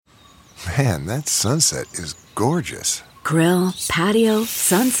Man, that sunset is gorgeous. Grill, patio,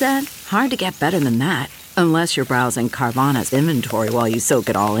 sunset. Hard to get better than that. Unless you're browsing Carvana's inventory while you soak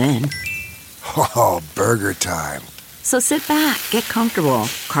it all in. Oh, burger time. So sit back, get comfortable.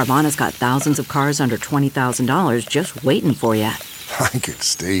 Carvana's got thousands of cars under $20,000 just waiting for you. I could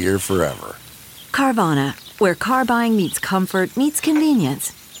stay here forever. Carvana, where car buying meets comfort meets convenience.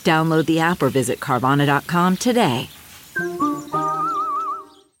 Download the app or visit Carvana.com today.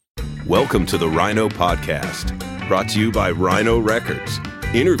 Welcome to the Rhino Podcast, brought to you by Rhino Records.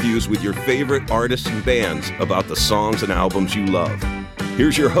 Interviews with your favorite artists and bands about the songs and albums you love.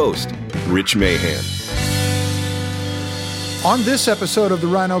 Here's your host, Rich Mahan. On this episode of the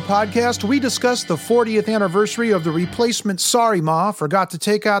Rhino Podcast, we discuss the 40th anniversary of the replacement Sorry Ma Forgot to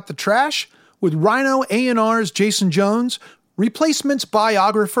Take Out the Trash with Rhino A&R's Jason Jones, Replacement's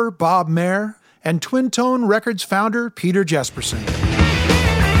biographer Bob Mehr, and Twin Tone Records founder Peter Jesperson.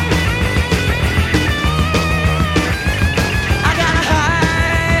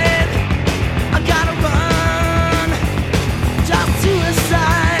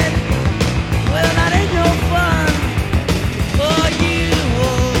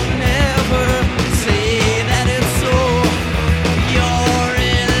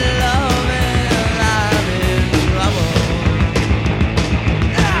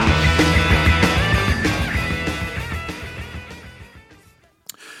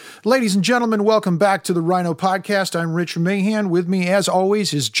 Ladies and gentlemen, welcome back to the Rhino Podcast. I'm Rich Mahan. With me, as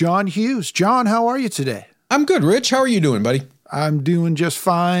always, is John Hughes. John, how are you today? I'm good, Rich. How are you doing, buddy? I'm doing just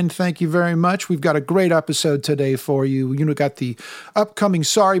fine. Thank you very much. We've got a great episode today for you. You know, got the upcoming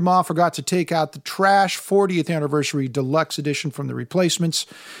Sorry Ma Forgot to Take Out the Trash 40th Anniversary Deluxe Edition from the Replacements.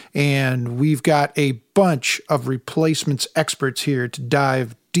 And we've got a bunch of Replacements experts here to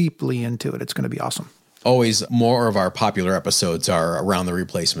dive deeply into it. It's going to be awesome. Always more of our popular episodes are around the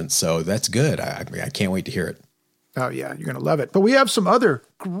Replacements, so that's good. I can't wait to hear it. Oh, yeah, you're going to love it. But we have some other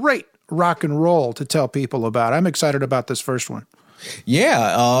great rock and roll to tell people about. I'm excited about this first one.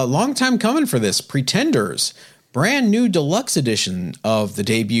 Yeah, long time coming for this. Pretenders, brand new deluxe edition of the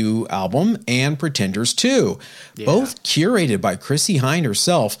debut album and Pretenders 2, both curated by Chrissie Hynde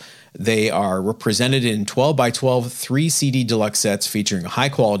herself. They are represented in 12 by 12 3 CD deluxe sets featuring a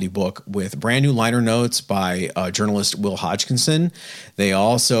high-quality book with brand new liner notes by journalist Will Hodgkinson. They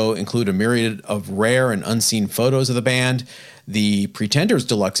also include a myriad of rare and unseen photos of the band. The Pretenders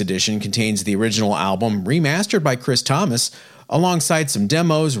Deluxe Edition contains the original album remastered by Chris Thomas, alongside some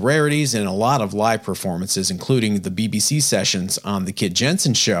demos, rarities, and a lot of live performances, including the BBC sessions on The Kid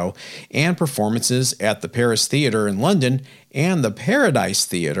Jensen Show and performances at the Paris Theatre in London and the Paradise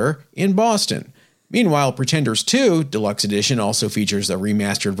Theatre in Boston. Meanwhile, Pretenders 2 Deluxe Edition also features a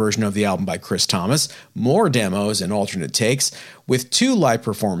remastered version of the album by Chris Thomas, more demos and alternate takes, with 2 live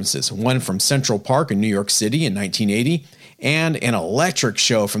performances, one from Central Park in New York City in 1980, and an electric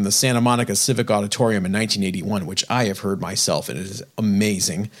show from the Santa Monica Civic Auditorium in 1981, which I have heard myself, and it is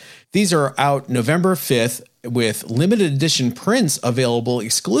amazing. These are out November 5th with limited edition prints available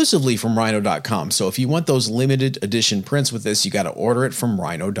exclusively from Rhino.com. So if you want those limited edition prints with this, you got to order it from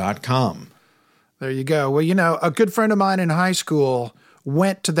Rhino.com. There you go. Well, you know, a good friend of mine in high school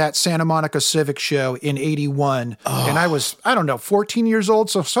went to that Santa Monica Civic show in 81. And I was, 14 years old.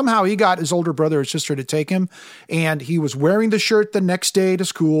 So somehow he got his older brother or sister to take him. And he was wearing the shirt the next day to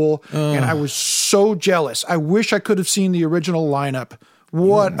school. And I was so jealous. I wish I could have seen the original lineup.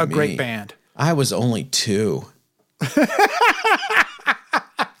 What a great band. I was only 2.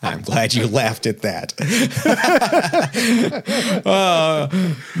 I'm glad you laughed at that.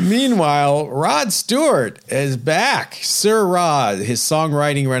 Meanwhile, Rod Stewart is back. Sir Rod, his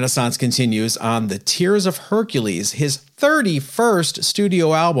songwriting renaissance continues on The Tears of Hercules, his 31st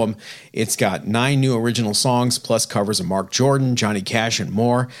studio album. It's got 9 new original songs, plus covers of Mark Jordan, Johnny Cash, and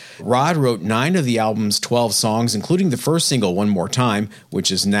more. Rod wrote 9 of the album's 12 songs, including the first single, One More Time,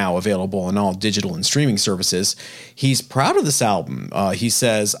 which is now available on all digital and streaming services. He's proud of this album. He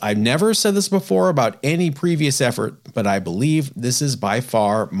says, "I've never said this before about any previous effort, but I believe this is by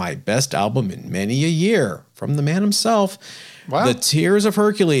far my best album in many a year." From the man himself. Wow. The Tears of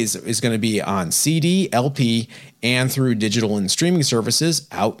Hercules is going to be on CD, LP, and through digital and streaming services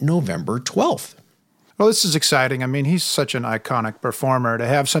out November 12th. Well, this is exciting. I mean, he's such an iconic performer. To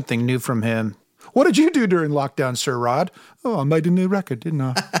have something new from him. What did you do during lockdown, Sir Rod? Oh, I made a new record, didn't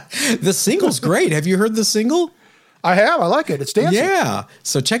I? The single's great. Have you heard the single? I have. I like it. It's dancing. Yeah.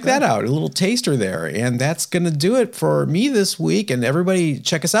 So check that out. A little taster there. And that's going to do it for me this week. And everybody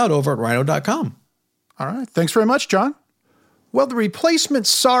check us out over at Rhino.com. All right. Thanks very much, John. Well, the replacement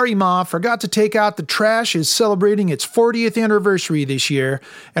Sorry Ma Forgot to Take Out the Trash is celebrating its 40th anniversary this year,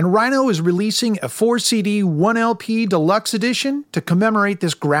 and Rhino is releasing a 4-CD, 1-LP deluxe edition to commemorate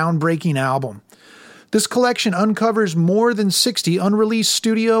this groundbreaking album. This collection uncovers more than 60 unreleased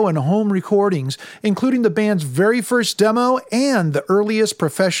studio and home recordings, including the band's very first demo and the earliest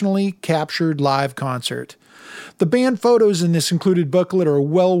professionally captured live concert. The band photos in this included booklet are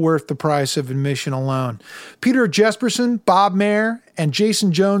well worth the price of admission alone. Peter Jesperson, Bob Mehr, and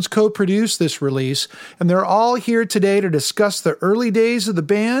Jason Jones co-produced this release, and they're all here today to discuss the early days of the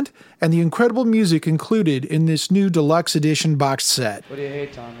band and the incredible music included in this new deluxe edition box set. What do you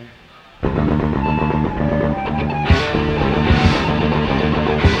hate, Tommy?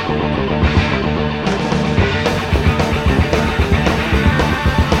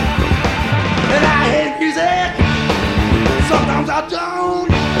 Sometimes I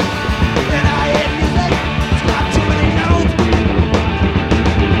don't, and I hate music, it's got too many notes.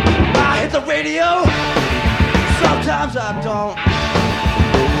 I hit the radio, sometimes I don't.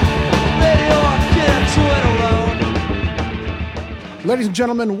 Radio, I get to it alone. Ladies and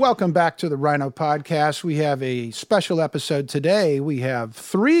gentlemen, welcome back to the Rhino Podcast. We have a special episode today. We have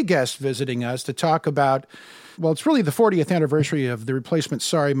 3 guests visiting us to talk about, well, it's really the 40th anniversary of the replacement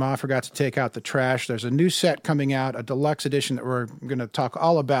Sorry Ma Forgot to Take Out the Trash. There's a new set coming out, a deluxe edition that we're going to talk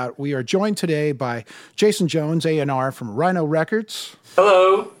all about. We are joined today by Jason Jones, A&R from Rhino Records.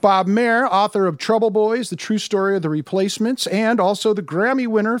 Hello. Bob Mehr, author of Trouble Boys, The True Story of the Replacements, and also the Grammy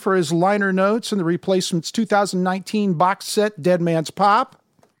winner for his liner notes in the Replacements 2019 box set, Dead Man's Pop.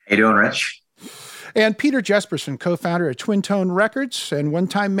 How you doing, Rich? And Peter Jesperson, co-founder of Twin Tone Records and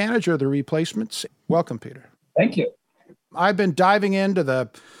one-time manager of the Replacements. Welcome, Peter. Thank you. I've been diving into the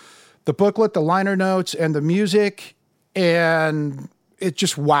booklet, the liner notes, and the music, and it's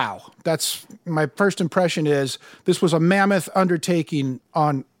just wow. That's my first impression is this was a mammoth undertaking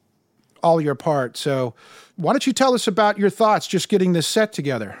on all your part. So why don't you tell us about your thoughts just getting this set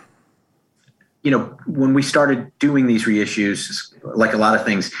together? You know, when we started doing these reissues, like a lot of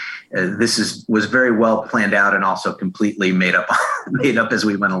things, was very well planned out and also completely made up as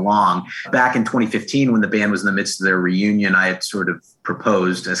we went along. Back in 2015, when the band was in the midst of their reunion, I had sort of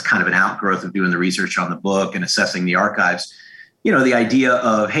proposed as kind of an outgrowth of doing the research on the book and assessing the archives, you know, the idea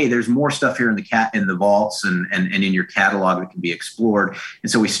of, hey, there's more stuff here in the vaults and in your catalog that can be explored.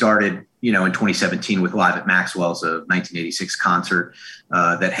 And so we started, you know, in 2017 with Live at Maxwell's, a 1986 concert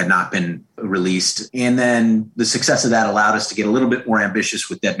that had not been released. And then the success of that allowed us to get a little bit more ambitious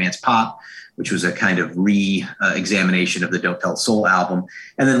with Dead Man's Pop, which was a kind of re-examination of the Don't Tell Soul album.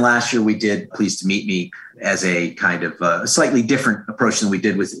 And then last year we did Pleased to Meet Me as a kind of a slightly different approach than we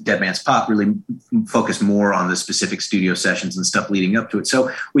did with Dead Man's Pop, really focused more on the specific studio sessions and stuff leading up to it. So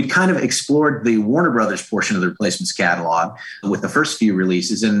we kind of explored the Warner Brothers portion of the Replacements catalog with the first few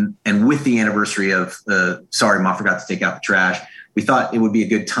releases. And with the anniversary of Sorry Ma Forgot to Take Out the Trash, we thought it would be a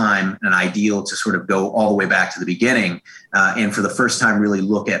good time and ideal to sort of go all the way back to the beginning and for the first time really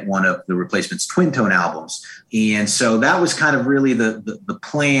look at one of the Replacements' Twin Tone albums. And so that was kind of really the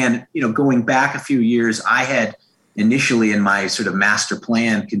plan. You know, going back a few years, I had initially in my sort of master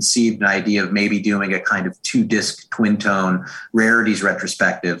plan conceived an idea of maybe doing a kind of 2-disc Twin Tone rarities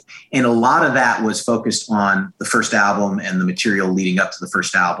retrospective. And a lot of that was focused on the first album and the material leading up to the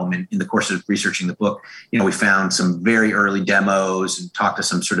first album. And in the course of researching the book, you know, we found some very early demos and talked to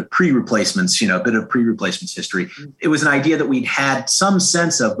some sort of pre-replacements, you know, a bit of pre-replacements history. It was an idea that we'd had some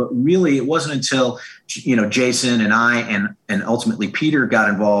sense of, but really it wasn't until, you know, Jason and I and ultimately Peter got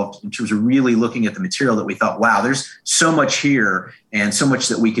involved in terms of really looking at the material that we thought, wow, there's so much here and so much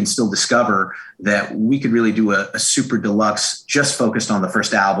that we can still discover that we could really do a super deluxe just focused on the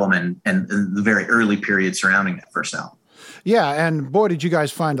first album and the very early period surrounding that first album. Yeah, and boy, did you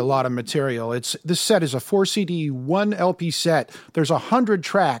guys find a lot of material. This set is a 4-CD, 1-LP set. There's 100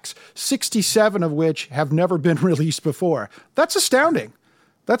 tracks, 67 of which have never been released before. That's astounding.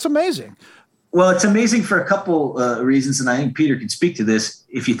 That's amazing. Well, it's amazing for a couple reasons, and I think Peter can speak to this.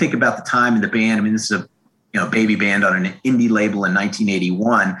 If you think about the time in the band, I mean, this is a baby band on an indie label in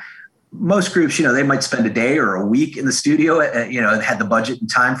 1981. Most groups, you know, they might spend a day or a week in the studio, had the budget and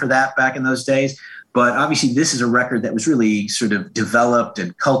time for that back in those days. But obviously, this is a record that was really sort of developed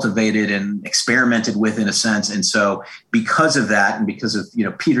and cultivated and experimented with in a sense. And so because of that and because of, you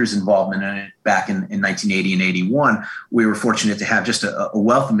know, Peter's involvement in it back in 1980 and 81, we were fortunate to have just a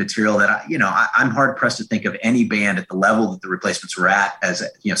wealth of material that, I'm hard pressed to think of any band at the level that the Replacements were at as,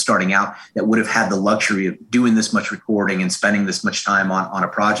 starting out that would have had the luxury of doing this much recording and spending this much time on a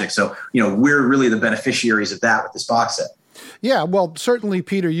project. So, we're really the beneficiaries of that with this box set. Yeah, well, certainly,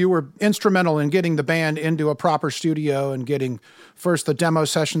 Peter, you were instrumental in getting the band into a proper studio and getting first the demo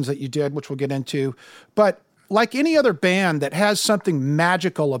sessions that you did, which we'll get into. But like any other band that has something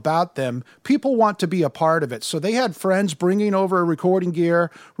magical about them, people want to be a part of it. So they had friends bringing over recording gear,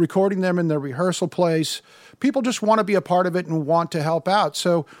 recording them in their rehearsal place. People just want to be a part of it and want to help out.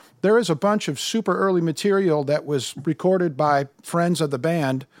 So there is a bunch of super early material that was recorded by friends of the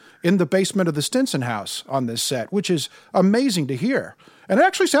band in the basement of the Stinson house on this set, which is amazing to hear. And it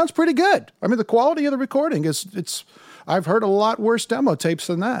actually sounds pretty good. I mean, the quality of the recording I've heard a lot worse demo tapes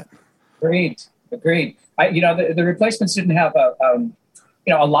than that. Agreed. The Replacements didn't have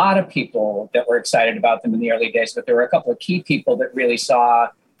a lot of people that were excited about them in the early days, but there were a couple of key people that really saw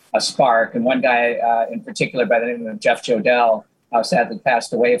a spark. And one guy in particular by the name of Jeff Jodell, sadly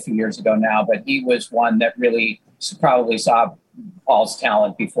passed away a few years ago now, but he was one that really probably saw Paul's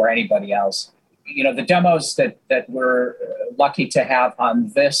talent before anybody else. You know, the demos that we're lucky to have on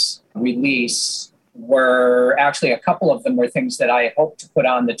this release were actually, a couple of them were things that I hoped to put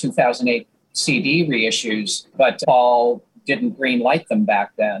on the 2008 CD reissues, but Paul didn't green light them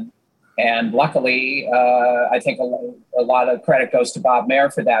back then. And luckily, I think a lot of credit goes to Bob Mayer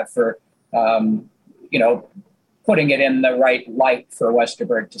for that, for, putting it in the right light for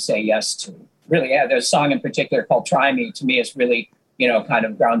Westerberg to say yes to. Really, yeah, there's a song in particular called Try Me, to me is really, kind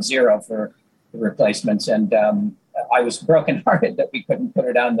of ground zero for the Replacements. And I was brokenhearted that we couldn't put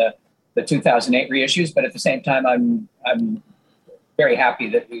it on the 2008 reissues, but at the same time, I'm very happy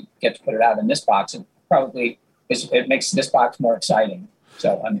that we get to put it out in this box. It probably it makes this box more exciting.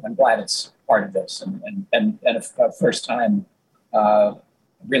 So I'm glad it's part of this and a first time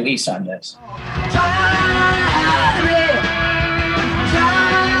release on this.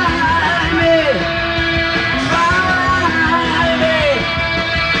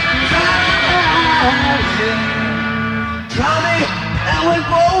 And we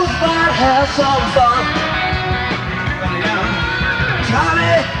both might have some fun.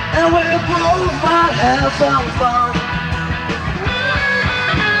 Tommy, and we both might have some fun.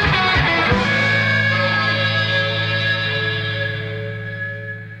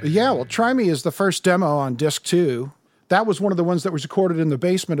 Yeah, well, Try Me is the first demo on disc 2. That was one of the ones that was recorded in the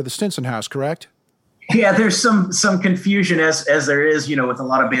basement of the Stinson house, correct? Yeah, there's some confusion as there is, with a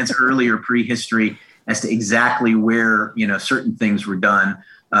lot of bands earlier prehistory as to exactly where, certain things were done.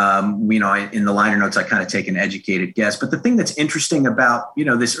 In the liner notes, I kind of take an educated guess. But the thing that's interesting about,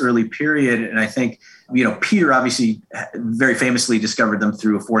 this early period, and I think, Peter obviously very famously discovered them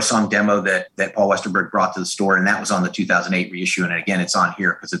through a 4-song demo that Paul Westerberg brought to the store. And that was on the 2008 reissue. And again, it's on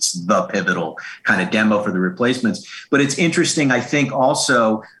here because it's the pivotal kind of demo for the Replacements. But it's interesting, I think,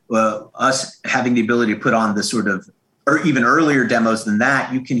 also us having the ability to put on the sort of, or even earlier demos than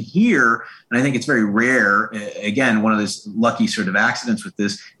that, you can hear, and I think it's very rare, again, one of those lucky sort of accidents with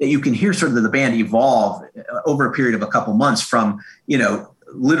this, that you can hear sort of the band evolve over a period of a couple months from,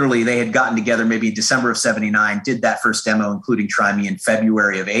 literally they had gotten together maybe in December of 79, did that first demo, including Try Me in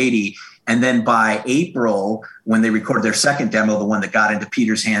February of 80. And then by April, when they recorded their second demo, the one that got into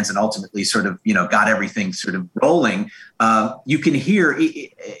Peter's hands and ultimately sort of, got everything sort of rolling, you can hear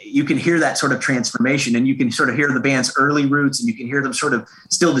that sort of transformation, and you can sort of hear the band's early roots, and you can hear them sort of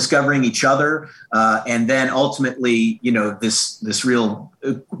still discovering each other. And then ultimately, this real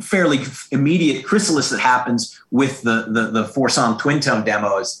fairly immediate chrysalis that happens with the 4-song twin tone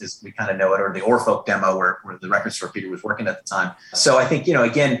demo, as we kind of know it, or the Orfolk demo where the record store Peter was working at the time. So I think,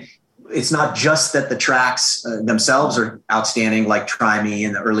 again, it's not just that the tracks themselves are outstanding, like Try Me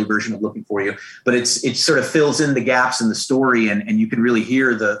and the early version of Looking For You, but it sort of fills in the gaps in the story, and you can really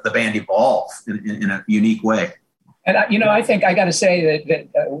hear the band evolve in a unique way. And, I think I got to say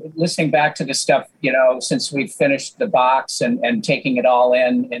that listening back to this stuff, since we've finished the box and taking it all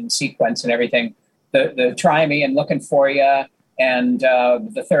in sequence and everything, the Try Me and Looking For You and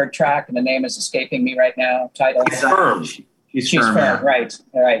the third track, and the name is escaping me right now, title. Firm. She's firm, yeah. Right,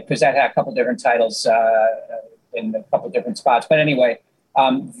 because that had a couple different titles in a couple different spots. But anyway,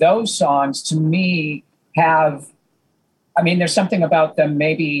 those songs to me there's something about them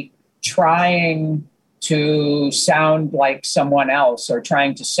maybe trying to sound like someone else, or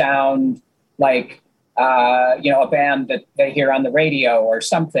trying to sound like, a band that they hear on the radio or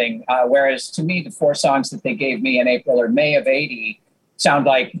something. Whereas to me, the 4 songs that they gave me in April or May of 80 sound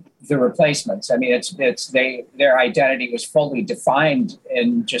like the Replacements. I mean, their identity was fully defined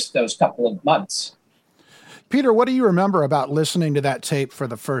in just those couple of months. Peter, what do you remember about listening to that tape for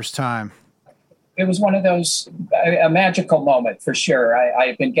the first time? It was one of those, a magical moment for sure.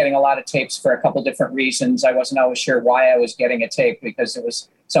 I've been getting a lot of tapes for a couple different reasons. I wasn't always sure why I was getting a tape, because it was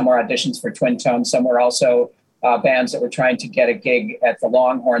some were auditions for Twin Tone, some were also bands that were trying to get a gig at the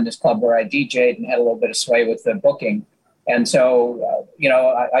Longhorn, this club where I DJ'd and had a little bit of sway with the booking. And so,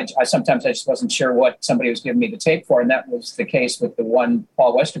 I sometimes I just wasn't sure what somebody was giving me the tape for. And that was the case with the one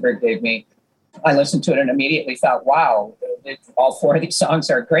Paul Westerberg gave me. I listened to it and immediately thought, wow, all 4 of these songs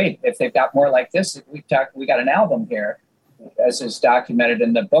are great. If they've got more like this, we got an album here, as is documented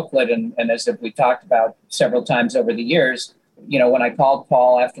in the booklet. And as we talked about several times over the years, when I called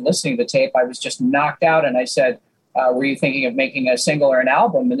Paul after listening to the tape, I was just knocked out. And I said, were you thinking of making a single or an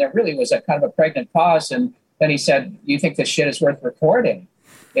album? And there really was a kind of a pregnant pause. And then he said, you think this shit is worth recording?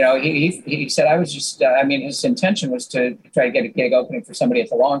 He said, I was just, his intention was to try to get a gig opening for somebody at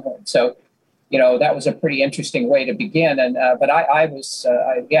the Longhorn. So, that was a pretty interesting way to begin. And, but I was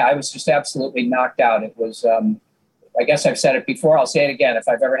just absolutely knocked out. It was, I guess I've said it before, I'll say it again. If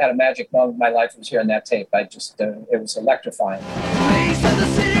I've ever had a magic moment in my life, it was hearing that tape. It was electrifying.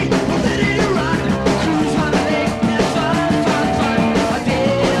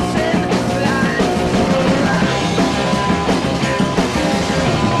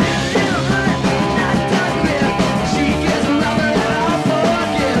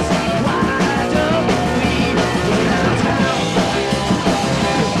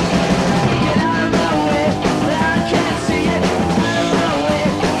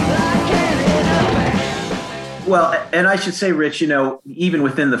 Well, and I should say, Rich, even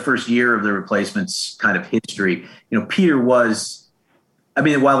within the first year of the Replacements kind of history, Peter was,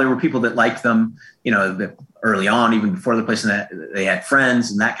 while there were people that liked them, that early on, even before the Replacements, they had friends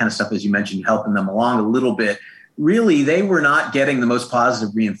and that kind of stuff, as you mentioned, helping them along a little bit. Really, they were not getting the most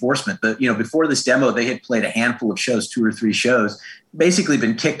positive reinforcement. But, before this demo, they had played a handful of shows, 2 or 3 shows, basically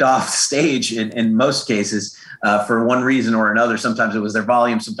been kicked off the stage in most cases for one reason or another. Sometimes it was their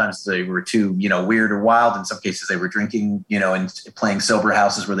volume. Sometimes they were too, weird or wild. In some cases, they were drinking, and playing sober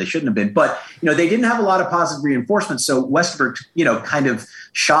houses where they shouldn't have been. But, they didn't have a lot of positive reinforcement. So Westerberg, kind of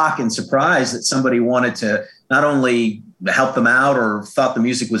shocked and surprised that somebody wanted to not only help them out or thought the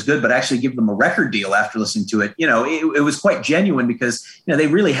music was good, but actually give them a record deal after listening to it. It was quite genuine because, they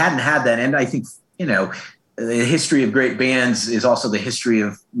really hadn't had that. And I think, the history of great bands is also the history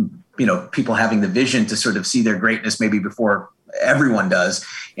of, people having the vision to sort of see their greatness maybe before everyone does.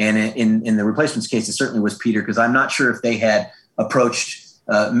 And in the Replacements case, it certainly was Peter, because I'm not sure if they had approached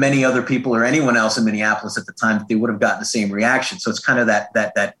many other people or anyone else in Minneapolis at the time that they would have gotten the same reaction. So it's kind of that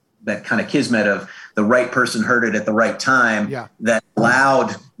kind of kismet of the right person heard it at the right time that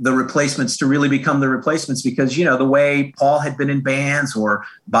allowed the Replacements to really become the Replacements, because, the way Paul had been in bands or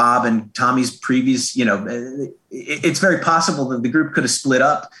Bob and Tommy's previous, it's very possible that the group could have split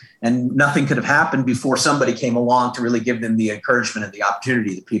up and nothing could have happened before somebody came along to really give them the encouragement and the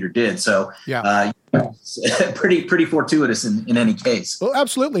opportunity that Peter did. So pretty fortuitous in any case. Well,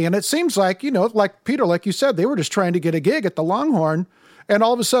 absolutely. And it seems like, like Peter, like you said, they were just trying to get a gig at the Longhorn. And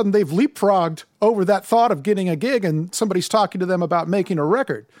all of a sudden they've leapfrogged over that thought of getting a gig and somebody's talking to them about making a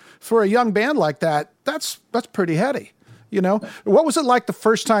record. For a young band like that, that's pretty heady. What was it like the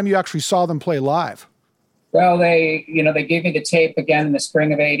first time you actually saw them play live? Well, they gave me the tape again in the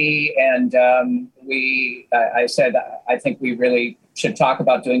spring of '80. And I said, I think we really should talk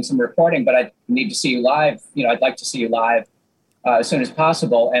about doing some recording, but I need to see you live. I'd like to see you live as soon as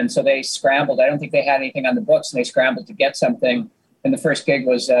possible. And so they scrambled. I don't think they had anything on the books, and they scrambled to get something. And the first gig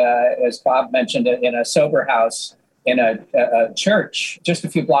was, as Bob mentioned, in a sober house in a church just a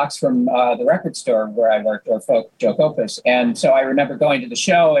few blocks from the record store where I worked, or Folk Joke Opus. And so I remember going to the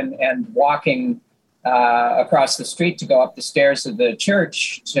show and walking across the street to go up the stairs of the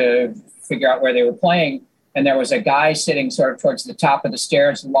church to figure out where they were playing. And there was a guy sitting sort of towards the top of the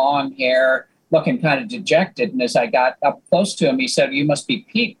stairs, long hair, looking kind of dejected. And as I got up close to him, he said, "You must be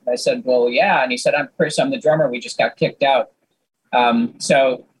Pete." I said, "Well, yeah." And he said, "I'm Chris, I'm the drummer. We just got kicked out."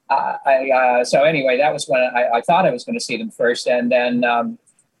 So anyway, that was when I thought I was going to see them first. And then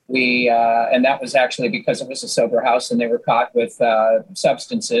and that was actually because it was a sober house and they were caught with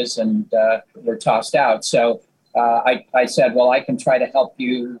substances and were tossed out. So I said, well, I can try to help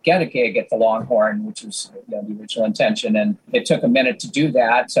you get a gig at the Longhorn, which was the original intention. And it took a minute to do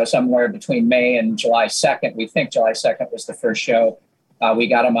that. So somewhere between May and July 2nd, we think July 2nd was the first show. We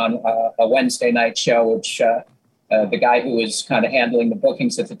got them on a Wednesday night show, which the guy who was kind of handling the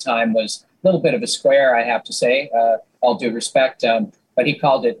bookings at the time was a little bit of a square, I have to say, all due respect. But he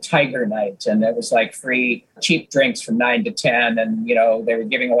called it Tiger Night. And it was like free, cheap drinks from 9 to 10. And, they were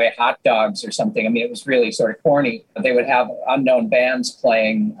giving away hot dogs or something. I mean, it was really sort of corny. They would have unknown bands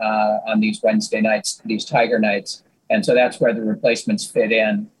playing on these Wednesday nights, these Tiger Nights. And so that's where the Replacements fit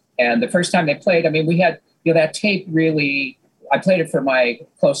in. And the first time they played, I mean, we had, that tape really, I played it for my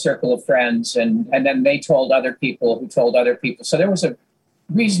close circle of friends, and then they told other people who told other people. So there was a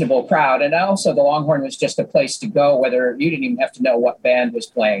reasonable crowd. And also the Longhorn was just a place to go, whether you didn't even have to know what band was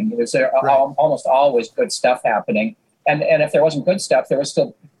playing. There was almost always good stuff happening. And if there wasn't good stuff, there was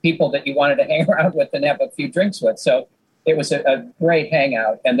still people that you wanted to hang around with and have a few drinks with. So it was a great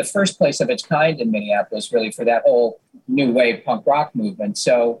hangout, and the first place of its kind in Minneapolis, really, for that whole new wave punk rock movement.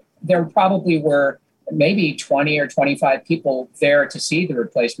 So there probably were maybe 20 or 25 people there to see the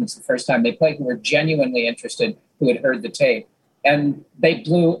Replacements the first time they played who were genuinely interested, who had heard the tape. And they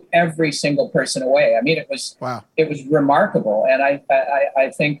blew every single person away. I mean, it was remarkable. And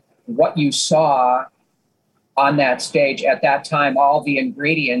I think what you saw on that stage at that time, all the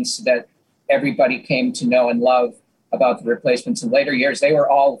ingredients that everybody came to know and love about the Replacements in later years, they were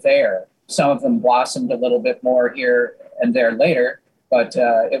all there. Some of them blossomed a little bit more here and there later, but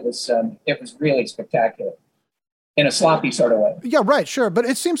it was really spectacular in a sloppy sort of way. Yeah, right, sure. But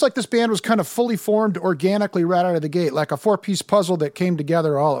it seems like this band was kind of fully formed organically right out of the gate, like a 4-piece puzzle that came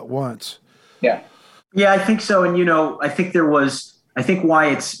together all at once. Yeah. Yeah, I think so. And, I think why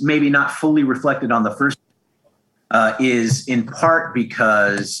it's maybe not fully reflected on the first is in part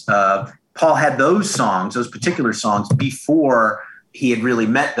because Paul had those particular songs before he had really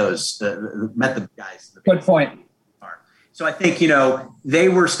met the guys. Good point. So I think, they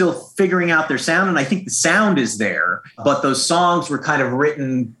were still figuring out their sound, and I think the sound is there, but those songs were kind of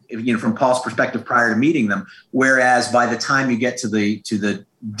written, from Paul's perspective prior to meeting them. Whereas by the time you get to the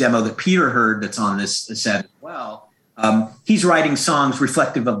demo that Peter heard that's on this set as well, he's writing songs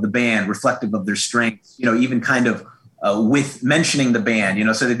reflective of the band, reflective of their strengths, even kind of with mentioning the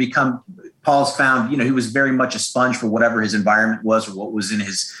band, so they become, Paul's found, he was very much a sponge for whatever his environment was or what was in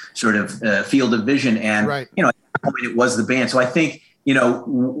his sort of field of vision. And, right. At that point it was the band. So I think,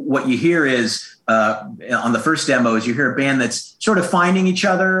 what you hear is on the first demo is you hear a band that's sort of finding each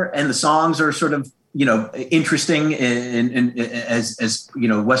other, and the songs are sort of, interesting in as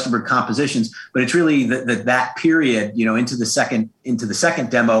Westerberg compositions, but it's really that period, into the second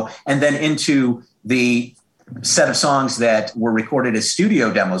demo, and then into the set of songs that were recorded as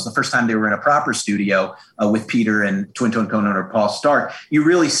studio demos. The first time they were in a proper studio with Peter and Twin Tone co-owner Paul Stark, you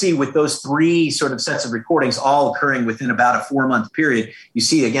really see with those three sort of sets of recordings all occurring within about a 4-month period, you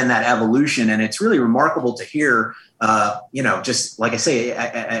see again that evolution, and it's really remarkable to hear. Just like I say,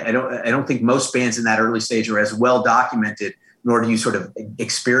 I don't think most bands in that early stage are as well documented, nor do you sort of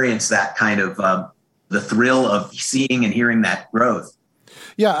experience that kind of the thrill of seeing and hearing that growth.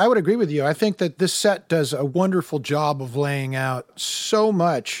 Yeah, I would agree with you. I think that this set does a wonderful job of laying out so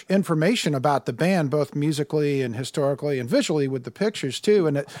much information about the band, both musically and historically and visually with the pictures too.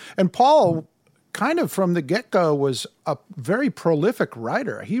 And Paul, kind of from the get-go, was a very prolific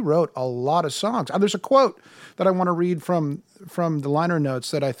writer. He wrote a lot of songs. There's a quote that I want to read from the liner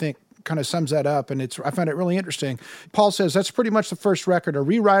notes that I think kind of sums that up, and I found it really interesting. Paul says, that's pretty much the first record, a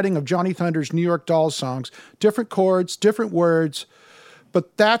rewriting of Johnny Thunders' New York Dolls songs, different chords, different words,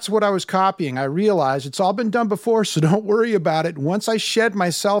 but that's what I was copying. I realized it's all been done before, so don't worry about it. Once I shed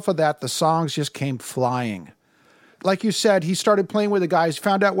myself of that, the songs just came flying. Like you said, he started playing with the guys,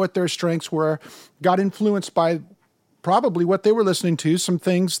 found out what their strengths were, got influenced by probably what they were listening to, some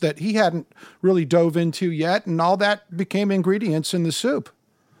things that he hadn't really dove into yet, and all that became ingredients in the soup.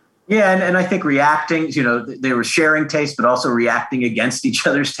 Yeah, and I think reacting, they were sharing tastes, but also reacting against each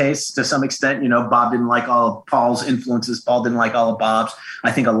other's tastes to some extent. Bob didn't like all of Paul's influences. Paul didn't like all of Bob's.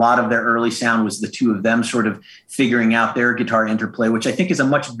 I think a lot of their early sound was the two of them sort of figuring out their guitar interplay, which I think is a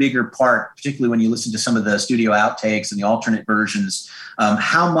much bigger part, particularly when you listen to some of the studio outtakes and the alternate versions,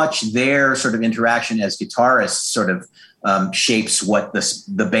 how much their sort of interaction as guitarists sort of shapes what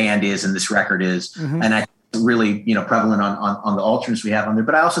the band is and this record is. Mm-hmm. And I really, prevalent on the alternates we have on there.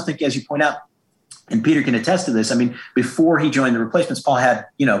 But I also think, as you point out, and Peter can attest to this, I mean, before he joined the Replacements, Paul had,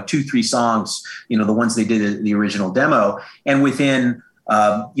 2-3 songs, the ones they did the original demo. And within,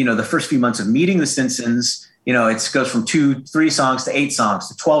 the first few months of meeting the Stinsons, it goes from 2-3 songs to 8 songs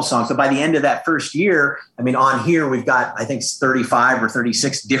to 12 songs. So by the end of that first year, I mean, on here, we've got, I think, 35 or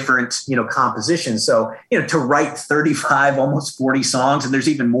 36 different, compositions. So, to write 35, almost 40 songs, and there's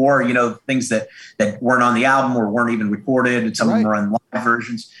even more, things that weren't on the album or weren't even recorded, and some of them are on live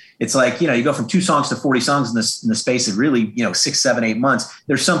versions. It's like, you go from 2 songs to 40 songs in the space of really, 6, 7, 8 months.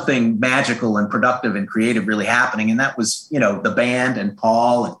 There's something magical and productive and creative really happening. And that was, the band and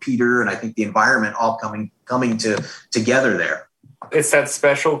Paul and Peter, and I think the environment all coming together there. It's that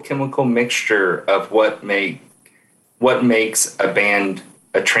special chemical mixture of what makes a band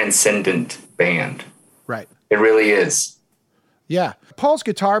a transcendent band. Right. It really is. Yeah. Paul's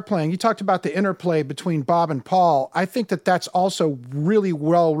guitar playing, you talked about the interplay between Bob and Paul. I think that that's also really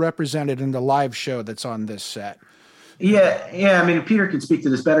well represented in the live show that's on this set. Yeah. I mean, Peter can speak to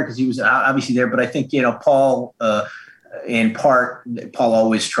this better because he was obviously there, but I think, Paul, in part, Paul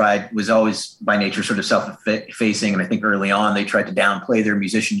was always by nature sort of self-effacing. And I think early on they tried to downplay their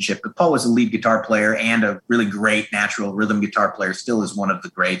musicianship, but Paul was a lead guitar player and a really great natural rhythm guitar player, still is one of the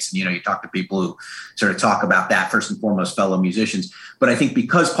greats. And, you talk to people who sort of talk about that, first and foremost, fellow musicians. But I think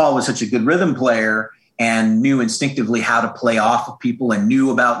because Paul was such a good rhythm player and knew instinctively how to play off of people and knew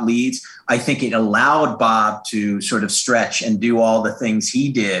about leads, I think it allowed Bob to sort of stretch and do all the things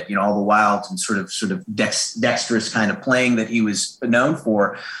he did, all the wild and sort of dexterous kind of playing that he was known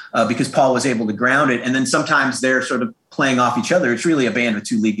for, because Paul was able to ground it. And then sometimes they're sort of playing off each other. It's really a band with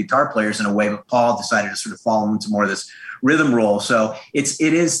two lead guitar players in a way, but Paul decided to sort of fall into more of this rhythm role. So it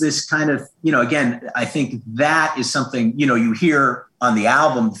is this kind of, again, I think that is something, you hear on the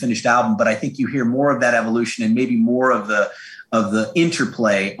album, the finished album, but I think you hear more of that evolution and maybe more of the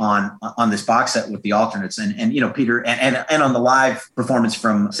interplay on this box set with the alternates and Peter and on the live performance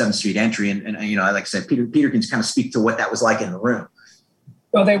from 7th Street Entry. And like I said, Peter can kind of speak to what that was like in the room.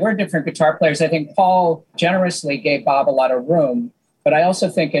 Well, they were different guitar players. I think Paul generously gave Bob a lot of room, but I also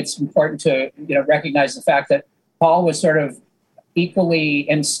think it's important to, recognize the fact that Paul was sort of equally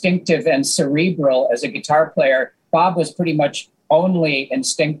instinctive and cerebral as a guitar player. Bob was pretty much only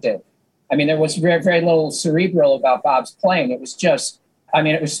instinctive. I mean, there was very, very little cerebral about Bob's playing. It was just,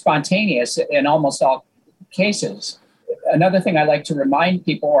 it was spontaneous in almost all cases. Another thing I like to remind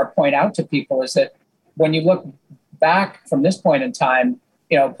people or point out to people is that when you look back from this point in time,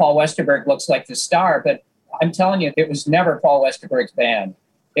 Paul Westerberg looks like the star, but I'm telling you, it was never Paul Westerberg's band.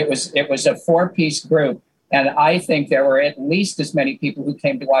 It was a 4-piece group. And I think there were at least as many people who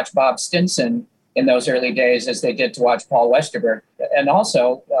came to watch Bob Stinson in those early days as they did to watch Paul Westerberg. And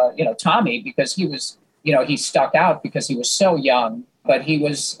also, Tommy, because he was, he stuck out because he was so young, but he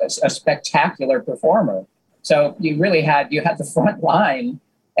was a spectacular performer. So you had the front line.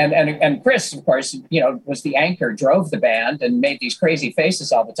 And Chris, of course, was the anchor, drove the band and made these crazy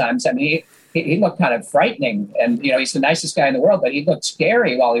faces all the time. So, I mean, he looked kind of frightening and, he's the nicest guy in the world, but he looked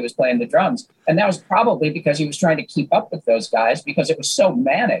scary while he was playing the drums. And that was probably because he was trying to keep up with those guys because it was so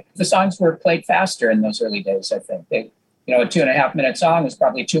manic. The songs were played faster in those early days, I think. A 2.5-minute song was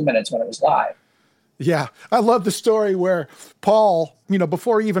probably 2 minutes when it was live. Yeah, I love the story where Paul,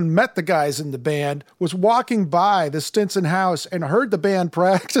 before he even met the guys in the band, was walking by the Stinson house and heard the band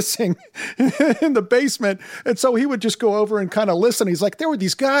practicing in the basement. And so he would just go over and kind of listen. He's like, there were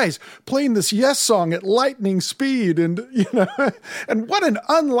these guys playing this Yes song at lightning speed. And, and what an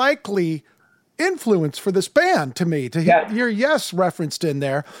unlikely influence for this band to me to hear Yes referenced in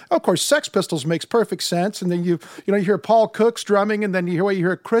there. Of course, Sex Pistols makes perfect sense. And then you hear Paul Cook's drumming and then you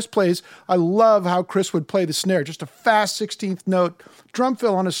hear Chris plays. I love how Chris would play the snare. Just a fast 16th note drum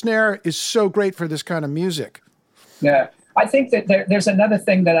fill on a snare is so great for this kind of music. Yeah. I think that there's another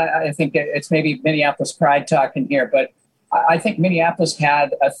thing that I think it's maybe Minneapolis pride talking here, but I think Minneapolis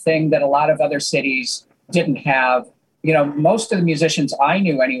had a thing that a lot of other cities didn't have. Most of the musicians I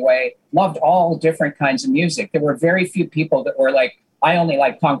knew anyway loved all different kinds of music. There were very few people that were like, I only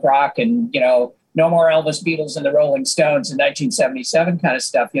like punk rock and, no more Elvis, Beatles, and the Rolling Stones in 1977 kind of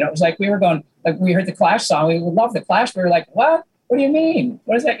stuff. It was like we were going, like we heard the Clash song. We would love the Clash. We were like, what? What do you mean?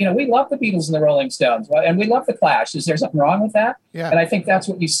 What is that? We love the Beatles and the Rolling Stones. And we love the Clash. Is there something wrong with that? Yeah. And I think that's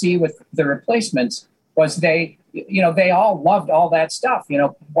what you see with the Replacements was they all loved all that stuff.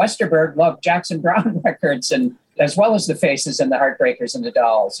 Westerberg loved Jackson Browne records and as well as the Faces and the Heartbreakers and the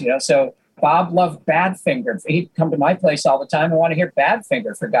Dolls, So Bob loved Badfinger. He'd come to my place all the time and want to hear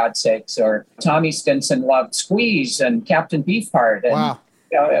Badfinger, for God's sakes. Or Tommy Stinson loved Squeeze and Captain Beefheart. And, wow.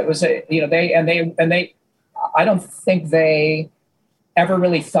 It was they I don't think they ever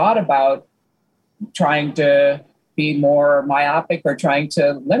really thought about trying to be more myopic or trying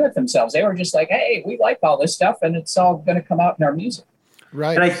to limit themselves. They were just like, hey, we like all this stuff and it's all going to come out in our music.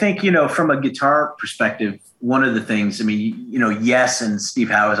 Right. And I think, from a guitar perspective, one of the things, Yes and Steve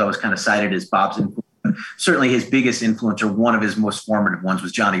Howe is always kind of cited as Bob's influence. Certainly his biggest influence, or one of his most formative ones,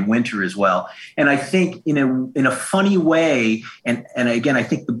 was Johnny Winter as well. And I think in a funny way, and again, I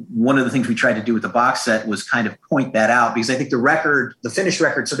think one of the things we tried to do with the box set was kind of point that out, because I think the finished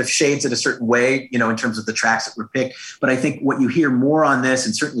record sort of shades it a certain way, in terms of the tracks that were picked. But I think what you hear more on this,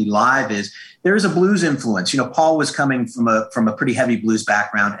 and certainly live, is there is a blues influence. Paul was coming from a pretty heavy blues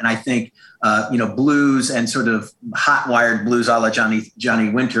background, and I think blues and sort of hot wired blues a la Johnny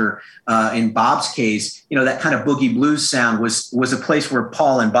Winter. In Bob's case, that kind of boogie blues sound was a place where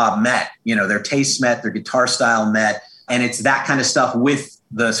Paul and Bob met. Their tastes met, their guitar style met. And it's that kind of stuff with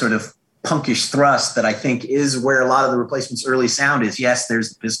the sort of punkish thrust that I think is where a lot of the Replacements' early sound is. Yes, there's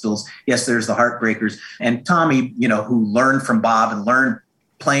the Pistols. Yes, there's the Heartbreakers. And Tommy, who learned from Bob and learned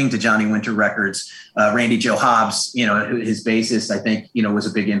playing to Johnny Winter records. Randy Joe Hobbs, his bassist, I think, was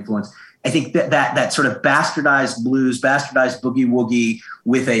a big influence. I think that sort of bastardized blues, bastardized boogie woogie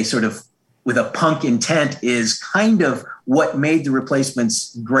with a punk intent is kind of what made the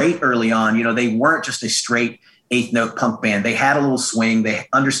Replacements great early on. They weren't just a straight eighth note punk band. They had a little swing. They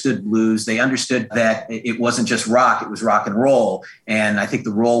understood blues. They understood that it wasn't just rock, it was rock and roll. And I think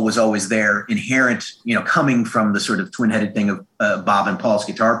the roll was always there, inherent, coming from the sort of twin-headed thing of Bob and Paul's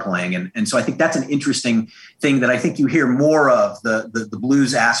guitar playing. And so I think that's an interesting thing that I think you hear more of, the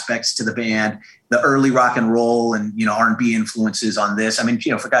blues aspects to the band, the early rock and roll and, R&B influences on this. I mean,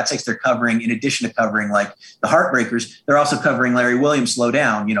 for God's sakes, they're covering, in addition to covering like the Heartbreakers, they're also covering Larry Williams' Slow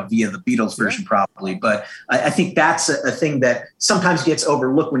Down, via the Beatles version probably. But I think that's a thing that sometimes gets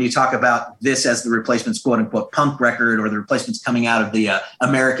overlooked when you talk about this as the Replacements quote unquote punk record, or the Replacements coming out of the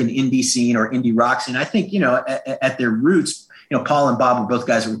American indie scene or indie rock scene. I think, at their roots, Paul and Bob were both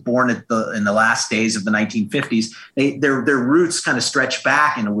guys who were born in the last days of the 1950s. Their roots kind of stretch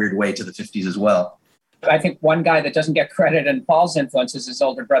back in a weird way to the 50s as well. I think one guy that doesn't get credit in Paul's influence is his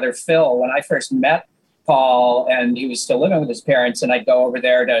older brother, Phil. When I first met Paul and he was still living with his parents, and I'd go over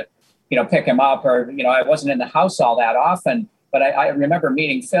there to, pick him up, or, I wasn't in the house all that often. But I remember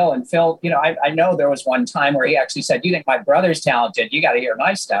meeting Phil, and Phil, I know there was one time where he actually said, "You think my brother's talented? You got to hear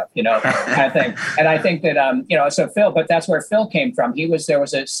my stuff," kind of thing. And I think that, so Phil, but that's where Phil came from. There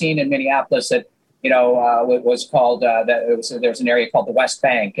was a scene in Minneapolis that, was called, there was an area called the West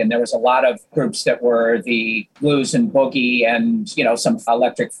Bank. And there was a lot of groups that were the blues and boogie and, some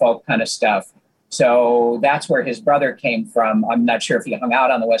electric folk kind of stuff. So that's where his brother came from. I'm not sure if he hung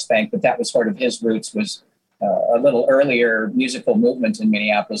out on the West Bank, but that was sort of his roots, was a little earlier musical movement in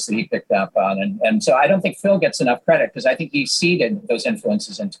Minneapolis that he picked up on. And so I don't think Phil gets enough credit, because I think he seeded those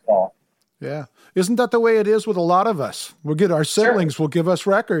influences into Paul. Yeah. Isn't that the way it is with a lot of us? Our siblings will give us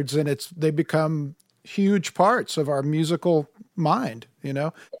records, and they become huge parts of our musical mind,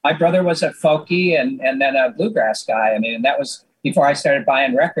 My brother was a folky and then a bluegrass guy. I mean, and that was before I started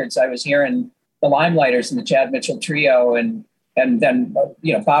buying records. I was hearing the Limelighters and the Chad Mitchell Trio, and then,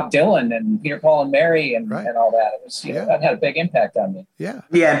 Bob Dylan and Peter, Paul and Mary and all that. It was, that had a big impact on me. Yeah.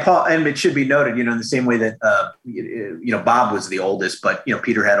 Yeah. And Paul, and it should be noted, in the same way that, Bob was the oldest, but,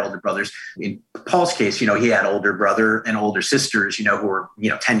 Peter had older brothers. In Paul's case, he had older brother and older sisters, who were,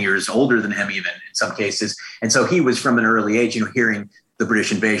 10 years older than him, even in some cases. And so he was from an early age, hearing the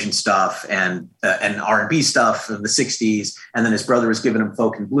British invasion stuff and R&B stuff in the 60s. And then his brother was giving him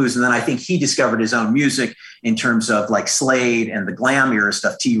folk and blues. And then I think he discovered his own music in terms of like Slade and the glam era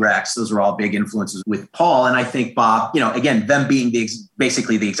stuff, T-Rex. Those were all big influences with Paul. And I think Bob, again, them being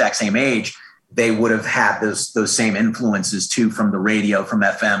basically the exact same age, they would have had those same influences too, from the radio, from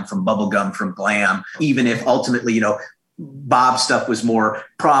FM, from bubblegum, from glam, even if ultimately, Bob's stuff was more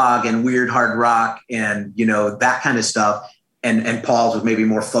prog and weird hard rock and, that kind of stuff. And Paul's was maybe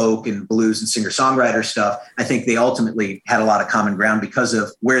more folk and blues and singer-songwriter stuff. I think they ultimately had a lot of common ground because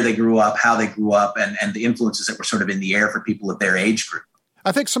of where they grew up, how they grew up, and the influences that were sort of in the air for people of their age group.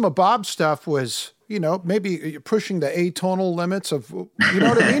 I think some of Bob's stuff was, maybe pushing the atonal limits of, what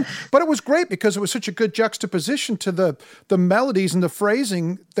I mean? But it was great because it was such a good juxtaposition to the melodies and the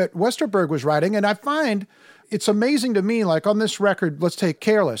phrasing that Westerberg was writing. And I find it's amazing to me, like on this record, let's take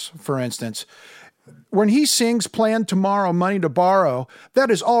Careless, for instance. When he sings Plan Tomorrow, Money to Borrow, that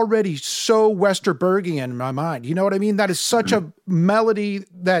is already so Westerbergian in my mind. You know what I mean? That is such a melody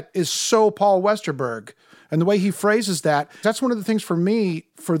that is so Paul Westerberg. And the way he phrases that's one of the things for me,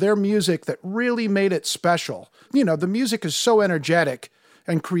 for their music, that really made it special. The music is so energetic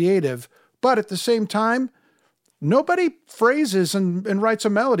and creative, but at the same time, nobody phrases and writes a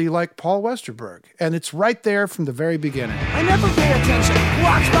melody like Paul Westerberg. And it's right there from the very beginning. I never pay attention,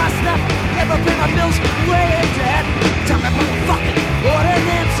 watch my stuff, never pay my bills, way ahead. Tell me motherfucking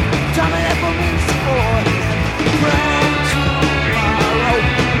ordinance, tell me that for me support. Plan tomorrow,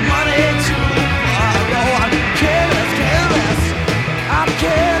 money tomorrow. I'm careless, I'm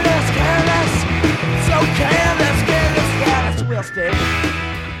careless, so careless, we'll stay.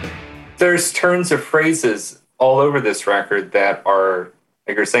 There's turns of phrases all over this record that are,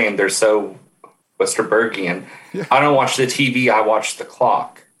 like you're saying, they're so Westerbergian. Yeah. I don't watch the TV, I watch the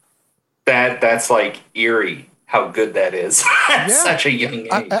clock. That's like eerie how good that is at such a young age.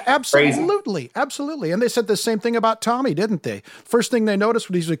 Absolutely. Crazy. Absolutely. And they said the same thing about Tommy, didn't they? First thing they noticed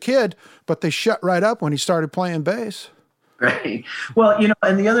when he was a kid, but they shut right up when he started playing bass. Right. Well,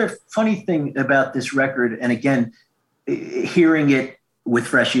 and the other funny thing about this record, and again, hearing it with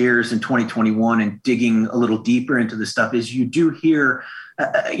fresh ears in 2021 and digging a little deeper into the stuff is you do hear,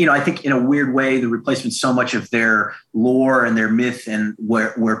 I think in a weird way, the Replacements, so much of their lore and their myth and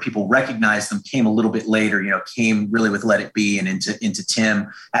where people recognize them came a little bit later, came really with Let It Be and into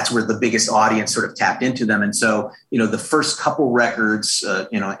Tim. That's where the biggest audience sort of tapped into them. And so, the first couple records,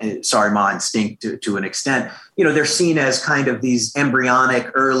 Sorry Ma and Stink to an extent, they're seen as kind of these embryonic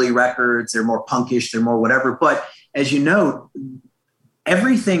early records. They're more punkish, they're more whatever. But as you know,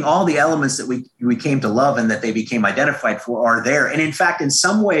 everything, all the elements that we came to love and that they became identified for are there. And in fact, in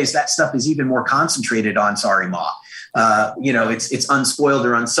some ways, that stuff is even more concentrated on Sorry Ma. It's unspoiled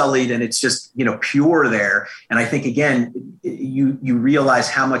or unsullied, and it's just, pure there. And I think, again, you realize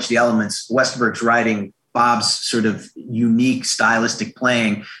how much the elements, Westerberg's writing, Bob's sort of unique stylistic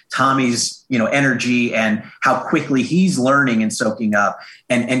playing, Tommy's, energy and how quickly he's learning and soaking up,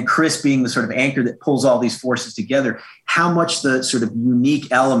 and Chris being the sort of anchor that pulls all these forces together, how much the sort of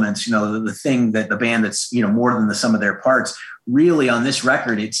unique elements, the thing that the band that's, more than the sum of their parts, really on this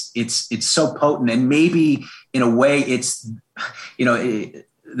record, it's so potent. And maybe in a way it's,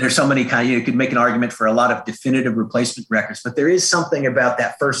 there's so many kind of, you could make an argument for a lot of definitive Replacement records, but there is something about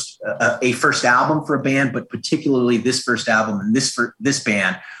that first album for a band, but particularly this first album and this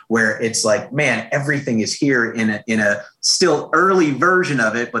band, where it's like, man, everything is here in a still early version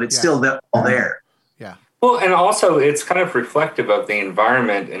of it, but it's still all there. Yeah. Well, and also it's kind of reflective of the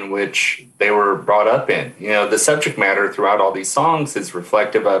environment in which they were brought up in. The subject matter throughout all these songs is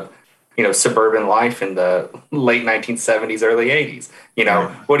reflective of, suburban life in the late 1970s, early 80s.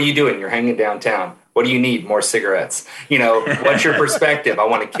 What are you doing? You're hanging downtown. What do you need? More cigarettes. What's your perspective? I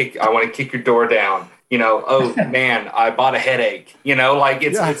want to kick your door down. Oh man, I bought a headache.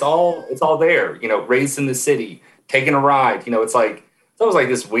 It's all there. Raised in the city, taking a ride. It's almost like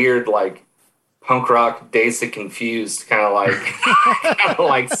this weird punk rock, Dazed and Confused kind of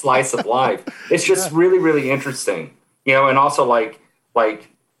like slice of life. It's just really, really interesting. And also like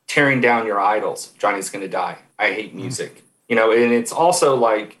tearing down your idols. Johnny's Gonna Die. I hate music. And it's also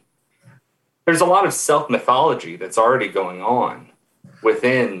there's a lot of self-mythology that's already going on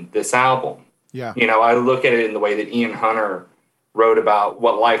within this album. Yeah. I look at it in the way that Ian Hunter wrote about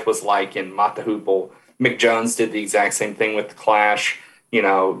what life was like in Mott the Hoople. Mick Jones did the exact same thing with The Clash.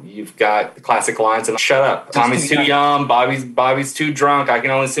 You've got the classic lines and shut up. Tommy's too young. Bobby's too drunk. I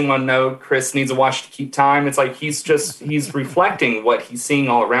can only sing one note. Chris needs a watch to keep time. It's like he's reflecting what he's seeing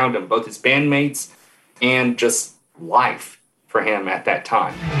all around him, both his bandmates and just life for him at that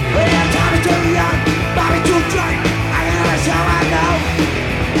time. Tommy's too young, Bobby too drunk. I can only show I know.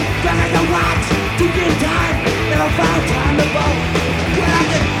 Don't have no watch to keep time. Never found time to vote. When I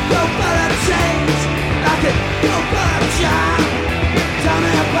can go for the change, I can go for the job. Tell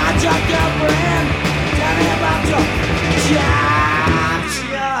me about your girlfriend. Tell me about your job.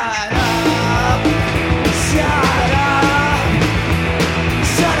 Shut up. Shut up.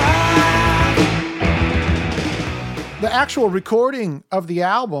 Shut up. The actual recording of the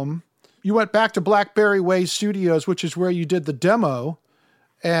album, you went back to Blackberry Way Studios, which is where you did the demo,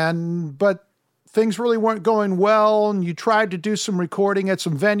 but things really weren't going well, and you tried to do some recording at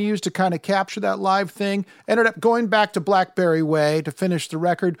some venues to kind of capture that live thing, ended up going back to Blackberry Way to finish the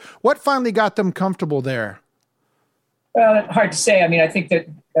record. What finally got them comfortable there? Well, hard to say. I mean, I think that,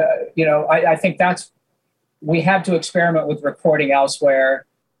 I think we had to experiment with recording elsewhere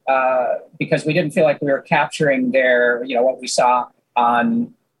because we didn't feel like we were capturing what we saw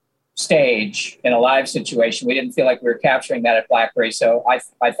on stage in a live situation. We didn't feel like we were capturing that at Blackberry. So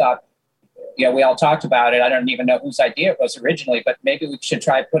I thought, we all talked about it. I don't even know whose idea it was originally, but maybe we should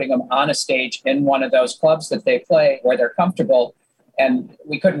try putting them on a stage in one of those clubs that they play where they're comfortable. And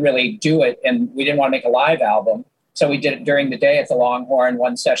we couldn't really do it, and we didn't want to make a live album. So we did it during the day at the Longhorn,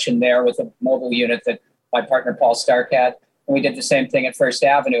 one session there with a mobile unit that my partner Paul Stark had. And we did the same thing at First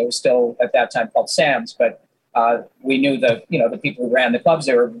Avenue. It was still at that time called Sam's, but we knew the people who ran the clubs.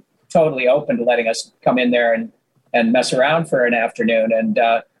 They were totally open to letting us come in there and mess around for an afternoon.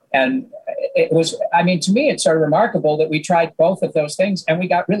 And it was, to me, it's sort of remarkable that we tried both of those things and we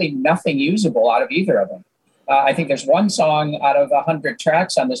got really nothing usable out of either of them. I think there's one song out of 100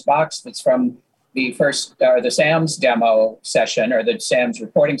 tracks on this box that's from the the Sam's demo session or the Sam's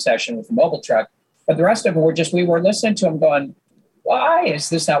recording session with the mobile truck. But the rest of them we were listening to them going, why is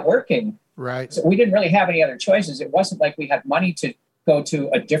this not working? Right. So we didn't really have any other choices. It wasn't like we had money to go to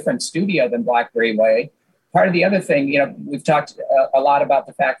a different studio than Blackberry Way. Part of the other thing, we've talked a lot about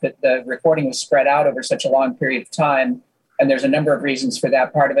the fact that the recording was spread out over such a long period of time. And there's a number of reasons for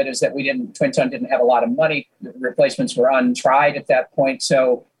that. Part of it is that Twin Tone didn't have a lot of money. The replacements were untried at that point.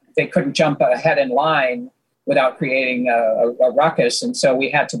 So they couldn't jump ahead in line without creating a ruckus. And so we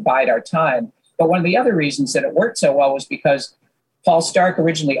had to bide our time. But one of the other reasons that it worked so well was because Paul Stark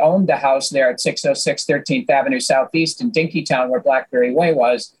originally owned the house there at 606 13th Avenue Southeast in Dinkytown, where Blackberry Way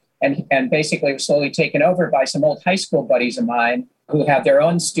was, and basically was slowly taken over by some old high school buddies of mine who had their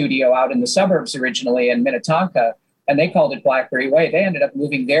own studio out in the suburbs originally in Minnetonka, and they called it Blackberry Way. They ended up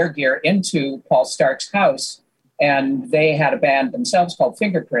moving their gear into Paul Stark's house, and they had a band themselves called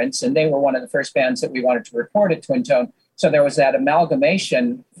Fingerprints, and they were one of the first bands that we wanted to record at Twin Tone. So there was that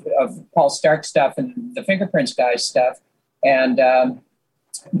amalgamation of Paul Stark stuff and the Fingerprints guys stuff. And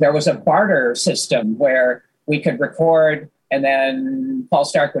there was a barter system where we could record and then Paul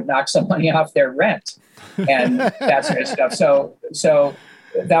Stark would knock some money off their rent and that sort of stuff. So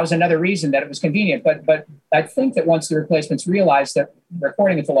that was another reason that it was convenient. But I think that once the Replacements realized that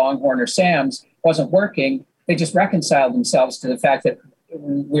recording at the Longhorn or Sam's wasn't working, they just reconciled themselves to the fact that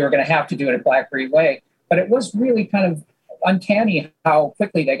we were going to have to do it at Blackberry Way. But it was really kind of uncanny how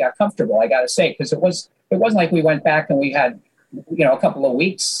quickly they got comfortable, I got to say, because it wasn't like we went back and we had, a couple of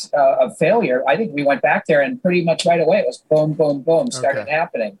weeks of failure. I think we went back there and pretty much right away it was boom, boom, boom, started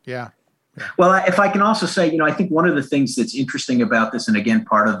happening. Yeah. Well, if I can also say, I think one of the things that's interesting about this, and again,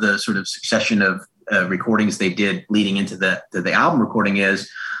 part of the sort of succession of recordings they did leading into the album recording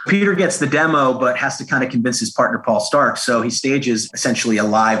is Peter gets the demo, but has to kind of convince his partner, Paul Stark. So he stages essentially a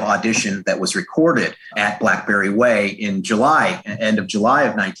live audition that was recorded at Blackberry Way in July, end of July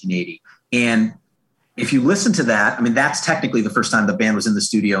of 1980. And if you listen to that, I mean, that's technically the first time the band was in the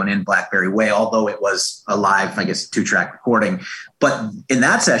studio and in Blackberry Way, although it was a live, I guess, 2-track recording. But in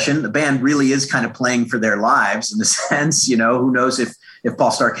that session, the band really is kind of playing for their lives in the sense, who knows if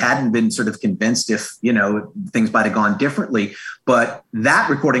Paul Stark hadn't been sort of convinced if, things might have gone differently. But that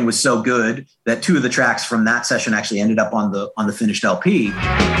recording was so good that 2 of the tracks from that session actually ended up on the finished LP.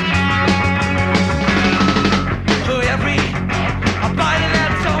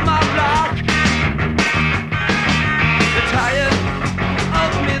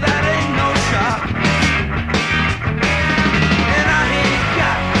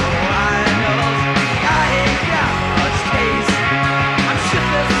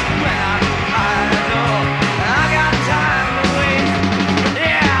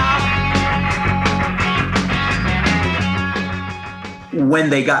 When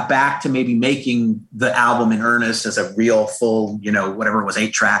they got back to maybe making the album in earnest as a real full, whatever it was,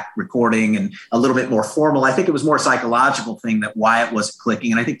 8-track recording and a little bit more formal, I think it was more a psychological thing that why it wasn't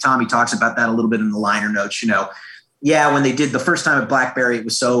clicking. And I think Tommy talks about that a little bit in the liner notes, when they did the first time at Blackberry, it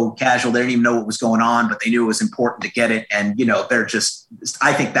was so casual. They didn't even know what was going on, but they knew it was important to get it. And, they're just,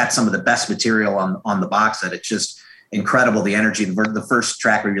 I think that's some of the best material on the box set. It's just incredible, the energy. The first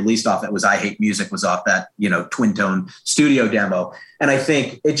track we released off it was I Hate Music, was off that, Twin Tone studio demo. And I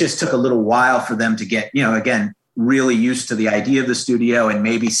think it just took a little while for them to get, again, really used to the idea of the studio and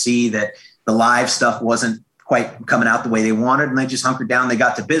maybe see that the live stuff wasn't quite coming out the way they wanted. And they just hunkered down, they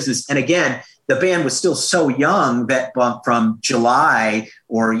got to business. And again, the band was still so young that from July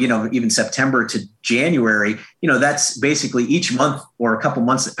or, even September to January, that's basically each month or a couple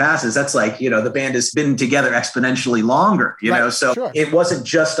months that passes. That's like, the band has been together exponentially longer, so sure. It wasn't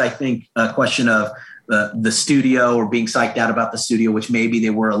just, I think, a question of the studio or being psyched out about the studio, which maybe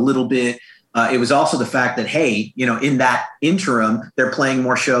they were a little bit. It was also the fact that, hey, in that interim, they're playing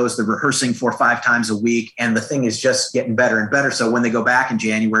more shows, they're rehearsing 4 or 5 times a week, and the thing is just getting better and better. So when they go back in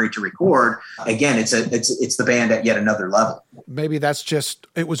January to record, again, it's the band at yet another level. Maybe that's just,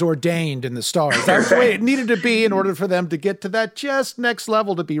 it was ordained in the stars. That's the way it needed to be in order for them to get to that just next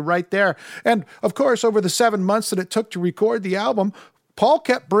level, to be right there. And of course, over the 7 months that it took to record the album, Paul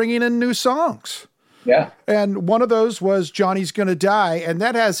kept bringing in new songs. Yeah. And one of those was Johnny's Gonna Die. And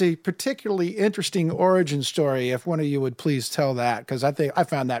that has a particularly interesting origin story. If one of you would please tell that, because I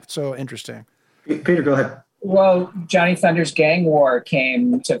found that so interesting. Peter, go ahead. Well, Johnny Thunder's Gang War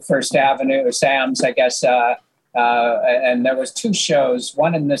came to First Avenue, or Sam's, I guess. And there was 2 shows,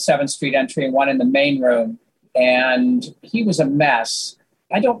 one in the 7th Street entry and one in the main room. And he was a mess.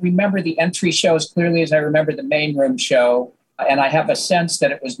 I don't remember the entry show as clearly as I remember the main room show. And I have a sense that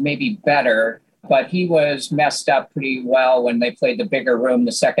it was maybe better. But he was messed up pretty well when they played the bigger room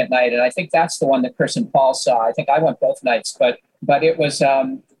the second night. And I think that's the one that Chris and Paul saw. I think I went both nights, but it was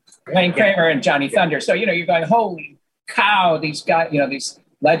Wayne Kramer and Johnny Thunder. So, you're going, holy cow, these guys, these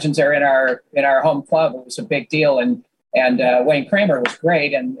legends are in our home club. It was a big deal. And Wayne Kramer was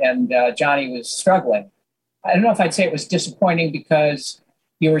great. And Johnny was struggling. I don't know if I'd say it was disappointing because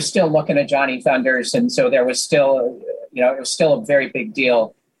you were still looking at Johnny Thunders. And so there was still, it was still a very big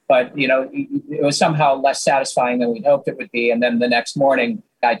deal. But, it was somehow less satisfying than we'd hoped it would be. And then the next morning,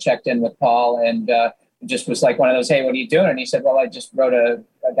 I checked in with Paul and just was like one of those, hey, what are you doing? And he said, well, I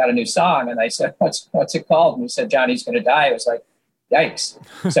got a new song. And I said, what's it called? And he said, Johnny's Gonna Die. I was like, yikes.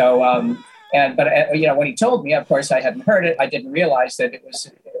 So, but when he told me, of course, I hadn't heard it. I didn't realize that it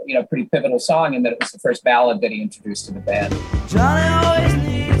was, a pretty pivotal song and that it was the first ballad that he introduced to the band. Johnny always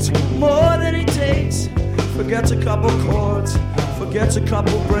needs more than he takes. Forgets a couple chords, forgets a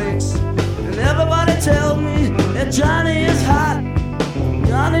couple breaks. And everybody tells me that Johnny is hot.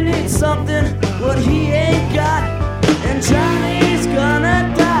 Johnny needs something what he ain't got. And Johnny's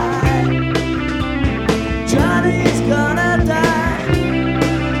gonna die. Johnny's gonna die.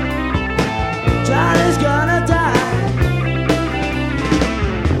 Johnny's gonna die.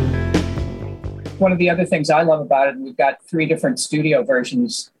 One of the other things I love about it, we've got 3 different studio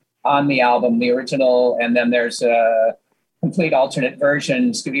versions on the album, the original, and then there's a complete alternate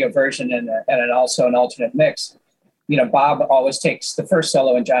version, studio version, and also an alternate mix. Bob always takes the first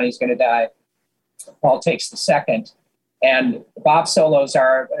solo in Johnny's Gonna Die. Paul takes the second. And Bob's solos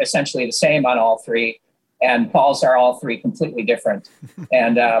are essentially the same on all 3, and Paul's are all 3 completely different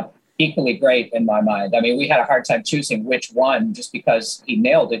and equally great in my mind. I mean, we had a hard time choosing which one just because he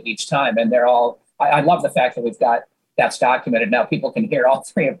nailed it each time. And they're all, I love the fact that that's documented now. People can hear all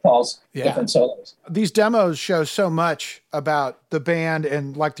 3 of Paul's different solos. These demos show so much about the band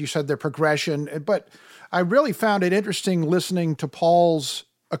and, like you said, their progression. But I really found it interesting listening to Paul's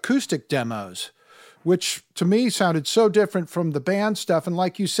acoustic demos, which to me sounded so different from the band stuff. And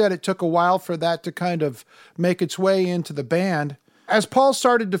like you said, it took a while for that to kind of make its way into the band. As Paul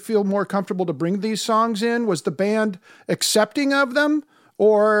started to feel more comfortable to bring these songs in, was the band accepting of them?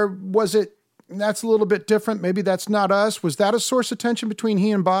 Or was it, that's a little bit different, maybe that's not us? Was that a source of tension between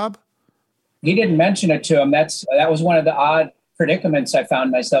he and Bob? He didn't mention it to him. That was one of the odd predicaments I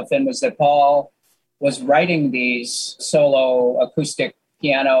found myself in, was that Paul was writing these solo acoustic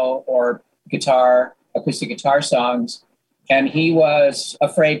piano or acoustic guitar songs, and he was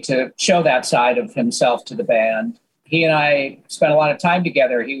afraid to show that side of himself to the band. He and I spent a lot of time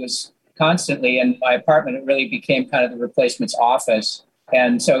together. He was constantly in my apartment. It really became kind of the Replacement's office.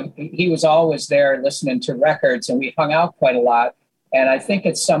 And so he was always there listening to records, and we hung out quite a lot. And I think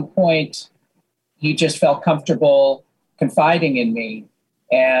at some point he just felt comfortable confiding in me.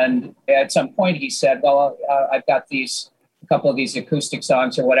 And at some point he said, well, I've got a couple of these acoustic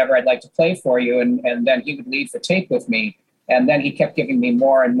songs or whatever I'd like to play for you. And then he would leave the tape with me. And then he kept giving me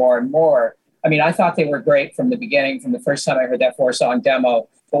more and more and more. I mean, I thought they were great from the beginning, from the first time I heard that 4-song demo.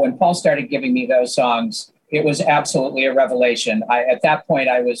 But when Paul started giving me those songs, it was absolutely a revelation. At that point,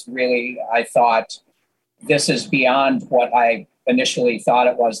 I thought, this is beyond what I initially thought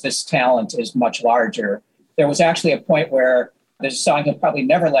it was. This talent is much larger. There was actually a point where there's a song he'll probably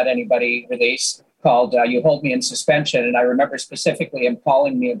never let anybody release called You Hold Me in Suspension. And I remember specifically him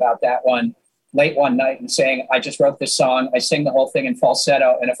calling me about that one late one night and saying, I just wrote this song. I sing the whole thing in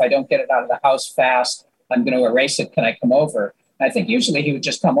falsetto. And if I don't get it out of the house fast, I'm going to erase it. Can I come over? And I think usually he would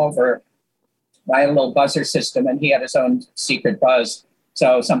just come over. I had a little buzzer system and he had his own secret buzz.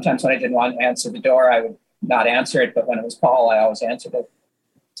 So sometimes when I didn't want to answer the door, I would not answer it. But when it was Paul, I always answered it.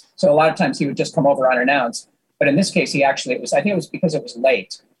 So a lot of times he would just come over unannounced. But in this case, I think it was because it was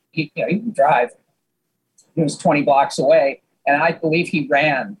late. He would drive. He was 20 blocks away. And I believe he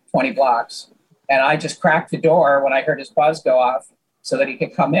ran 20 blocks. And I just cracked the door when I heard his buzz go off so that he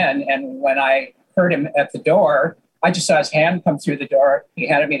could come in. And when I heard him at the door, I just saw his hand come through the door. He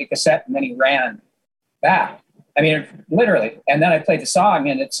handed me the cassette and then he ran back. I mean, literally. And then I played the song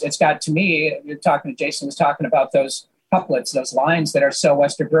and it's got, to me, Jason was talking about those couplets, those lines that are so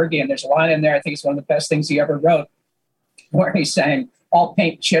Westerbergian. There's a line in there, I think it's one of the best things he ever wrote, where he sang, all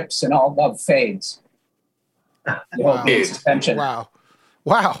paint chips and all love fades. Wow.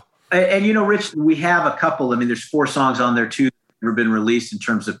 Wow. And, Rich, we have a couple. I mean, there's 4 songs on there, too, that have never been released in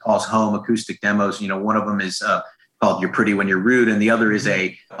terms of Paul's home acoustic demos. One of them is called You're Pretty When You're Rude. And the other is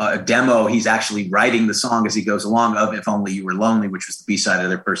a demo. He's actually writing the song as he goes along of If Only You Were Lonely, which was the B-side of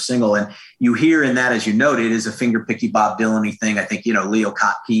their first single. And you hear in that, as you noted, is a fingerpicky Bob Dylan-y thing. I think, Leo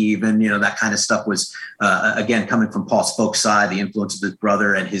Kottke even, that kind of stuff was, again, coming from Paul's folk side, the influence of his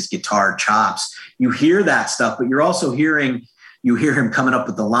brother and his guitar chops. You hear that stuff, but you're also you hear him coming up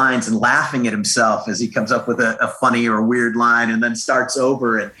with the lines and laughing at himself as he comes up with a funny or a weird line and then starts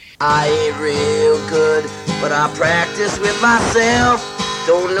over. And I ain't real good, but I practice with myself.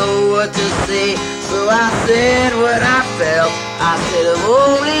 Don't know what to say, so I said what I felt. I said if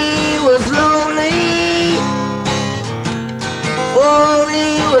only he was lonely,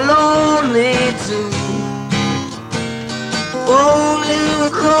 only you were lonely too. Only you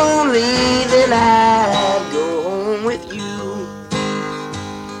were lonely, then I'd go home with you.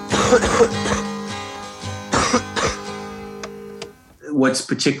 what's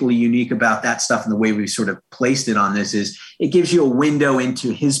particularly unique about that stuff and the way we sort of placed it on this is it gives you a window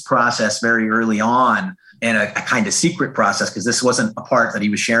into his process very early on, and a kind of secret process, because this wasn't a part that he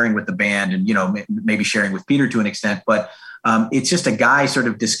was sharing with the band and, maybe sharing with Peter to an extent, but it's just a guy sort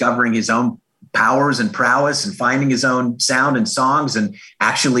of discovering his own powers and prowess and finding his own sound and songs and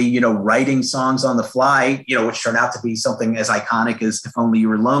actually, writing songs on the fly, which turned out to be something as iconic as If Only You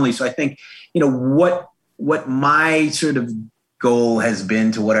Were Lonely. So I think, what my sort of goal has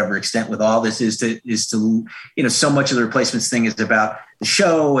been, to whatever extent with all this, is to so much of the Replacements thing is about the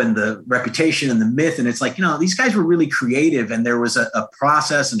show and the reputation and the myth. And it's like, these guys were really creative, and there was a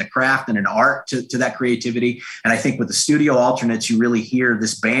process and a craft and an art to that creativity. And I think with the studio alternates, you really hear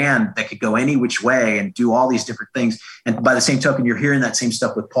this band that could go any which way and do all these different things. And by the same token, you're hearing that same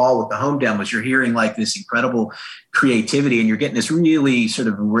stuff with Paul with the home demos. You're hearing like this incredible creativity, and you're getting this really sort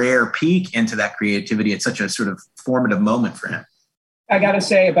of rare peek into that creativity at such a sort of formative moment for him. I got to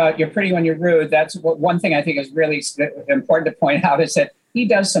say about You're Pretty When You're Rude, that's one thing I think is really important to point out, is that he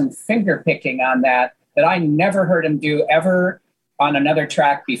does some finger picking on that I never heard him do ever on another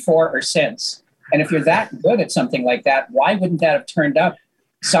track before or since. And if you're that good at something like that, why wouldn't that have turned up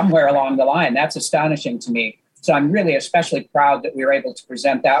somewhere along the line? That's astonishing to me. So I'm really especially proud that we were able to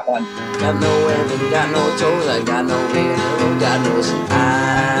present that one. Got no heaven, got no toes, I got no hair, got no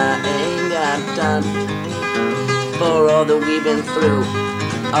I ain't got time for all that we've been through,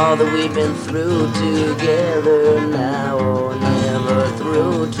 all that we've been through together now, or never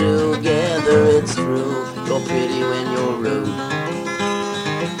through together. It's true, you're pretty when you're rude.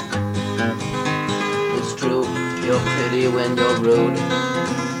 It's true, you're pretty when you're rude.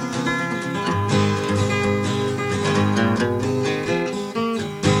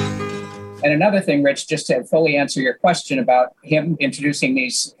 And another thing, Rich, just to fully answer your question about him introducing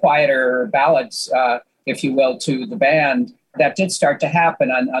these quieter ballads, if you will, to the band, that did start to happen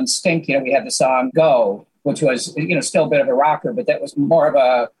on Stink. We had the song Go, which was, still a bit of a rocker, but that was more of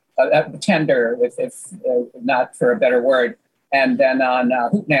a tender, if not for a better word. And then on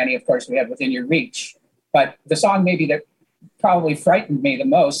Hootenanny, of course, we had Within Your Reach. But the song maybe that probably frightened me the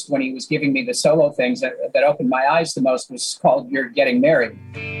most when he was giving me the solo things that opened my eyes the most was called You're Getting Married.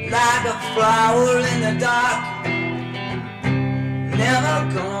 Like a flower in the dark,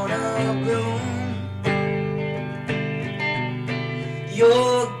 never gonna bloom.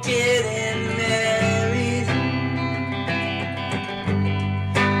 You're getting married.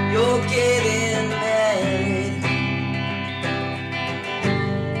 You're getting married.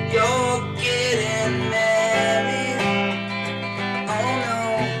 You're getting married. Oh no.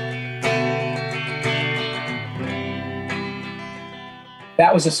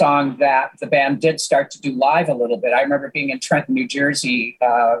 That was a song that the band did start to do live a little bit. I remember being in Trenton, New Jersey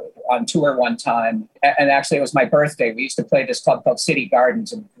on tour one time. And actually, it was my birthday. We used to play this club called City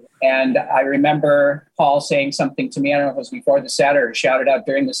Gardens. And I remember Paul saying something to me. I don't know if it was before the set or shouted out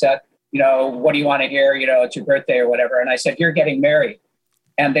during the set, what do you want to hear? It's your birthday or whatever. And I said, You're Getting Married.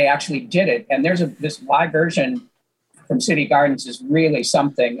 And they actually did it. And there's this live version from City Gardens is really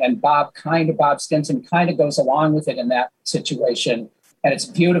something. And Bob Stinson kind of goes along with it in that situation. And it's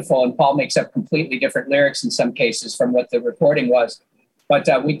beautiful. And Paul makes up completely different lyrics in some cases from what the recording was. But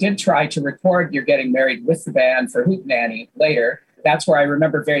we did try to record You're Getting Married with the band for Hootenanny later. That's where I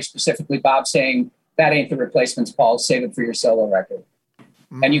remember very specifically Bob saying, that ain't the Replacements, Paul, save it for your solo record.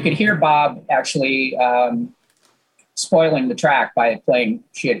 Mm-hmm. And you could hear Bob actually spoiling the track by playing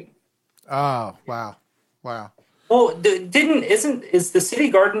shitty. Oh, wow. Well, is the City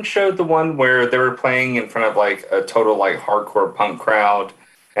Garden show the one where they were playing in front of like a total like hardcore punk crowd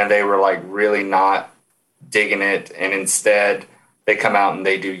and they were like really not digging it, and instead they come out and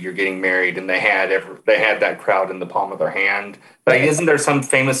they do You're Getting Married, and they had that crowd in the palm of their hand. Like, isn't there some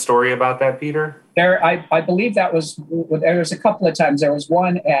famous story about that, Peter? I believe there was a couple of times. There was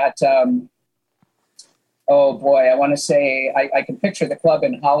one at oh boy, I want to say I can picture the club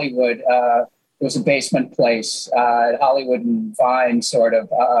in Hollywood. It was a basement place at Hollywood and Vine, sort of.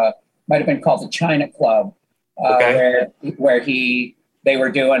 Might have been called the China Club, where they were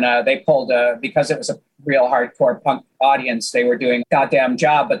doing. They pulled because it was a real hardcore punk audience. They were doing Goddamn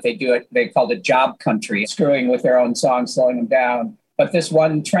Job, but they called it Job Country, screwing with their own songs, slowing them down. But this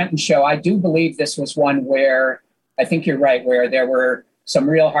one Trenton show, I do believe this was one where I think you're right, where there were some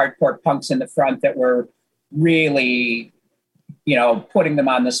real hardcore punks in the front that were really, putting them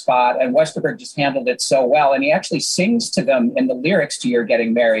on the spot. And Westerberg just handled it so well. And he actually sings to them in the lyrics to You're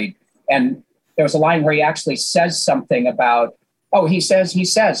Getting Married. And there was a line where he actually says something about, he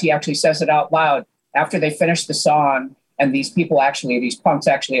actually says it out loud after they finished the song. And these punks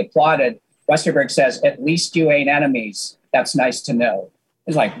actually applauded. Westerberg says, at least you ain't enemies. That's nice to know.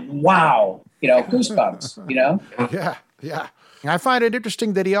 was like, wow, goosebumps, Yeah, yeah. I find it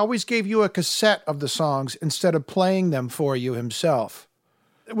interesting that he always gave you a cassette of the songs instead of playing them for you himself.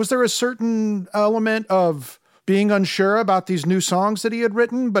 Was there a certain element of being unsure about these new songs that he had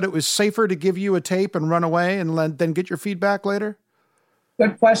written, but it was safer to give you a tape and run away and then get your feedback later?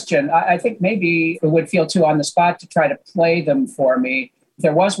 Good question. I think maybe it would feel too on the spot to try to play them for me.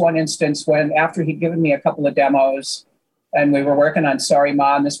 There was one instance when, after he'd given me a couple of demos and we were working on Sorry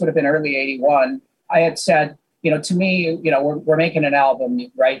Ma, and this would have been early 81, I had said, to me, we're making an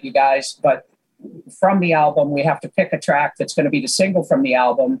album, right, you guys? But from the album, we have to pick a track that's going to be the single from the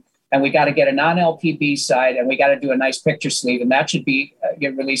album, and we got to get a non-LP B-side, and we got to do a nice picture sleeve, and that should be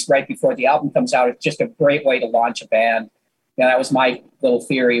get released right before the album comes out. It's just a great way to launch a band. That was my little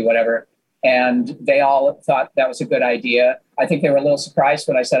theory, whatever. And they all thought that was a good idea. I think they were a little surprised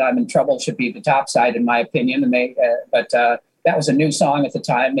when I said I'm in Trouble should be the top side, in my opinion. And but that was a new song at the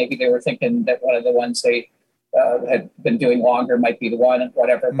time. Maybe they were thinking that one of the ones they had been doing longer might be the one, and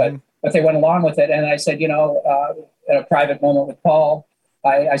whatever. Mm-hmm. But they went along with it. And I said, in a private moment with Paul,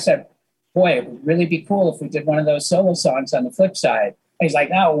 I said, boy, it would really be cool if we did one of those solo songs on the flip side. And he's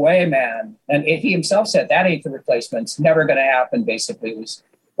like, no way, man. And he himself said, that ain't the Replacements. Never going to happen, basically,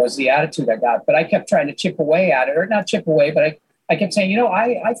 was the attitude I got. But I kept trying to chip away at it, or not chip away, but I kept saying,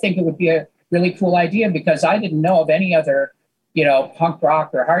 I think it would be a really cool idea, because I didn't know of any other, punk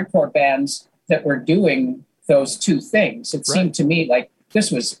rock or hardcore bands that were doing those two things. It seemed to me like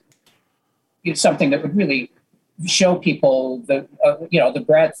this was something that would really show people the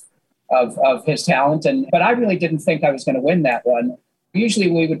breadth of his talent. But I really didn't think I was going to win that one.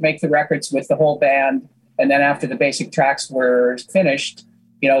 Usually we would make the records with the whole band, and then after the basic tracks were finished,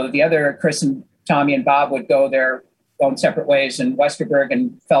 the other Chris and Tommy and Bob would go their own separate ways, and Westerberg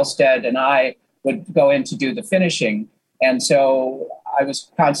and Felstead and I would go in to do the finishing. And so I was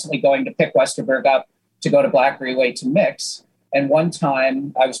constantly going to pick Westerberg up to go to Blackberry Way to mix. And one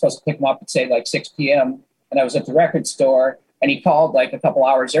time I was supposed to pick him up at, say, like 6 p.m., and I was at the record store, and he called like a couple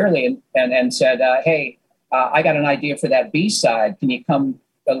hours early and said, hey, I got an idea for that B-side. Can you come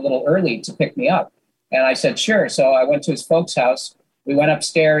a little early to pick me up? And I said, sure. So I went to his folks' house. We went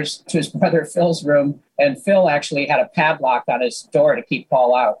upstairs to his brother Phil's room, and Phil actually had a padlock on his door to keep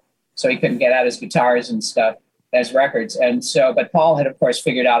Paul out, so he couldn't get at his guitars and stuff, his records. And so, but Paul had, of course,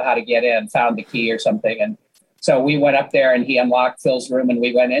 figured out how to get in, found the key or something. And so we went up there, and he unlocked Phil's room, and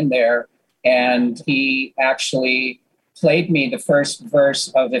we went in there, and he actually played me the first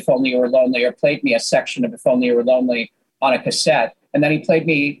verse of If Only You Were Lonely, or played me a section of If Only You Were Lonely on a cassette. And then he played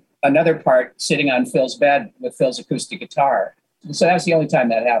me another part sitting on Phil's bed with Phil's acoustic guitar. So that was the only time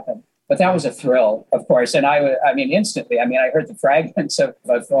that happened. But that was a thrill, of course. And I instantly, I heard the fragments of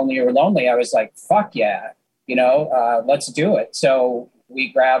If Only You Were Lonely. I was like, fuck yeah, let's do it. So we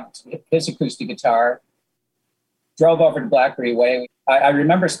grabbed his acoustic guitar, drove over to Blackberry Way. I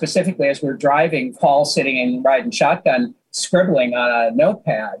remember specifically as we were driving, Paul sitting and riding shotgun, scribbling on a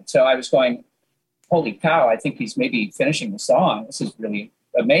notepad. So I was going, holy cow, I think he's maybe finishing the song. This is really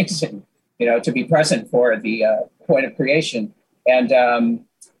amazing, to be present for the point of creation. And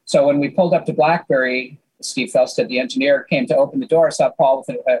so when we pulled up to Blackberry, Steve Felstead, the engineer, came to open the door, saw Paul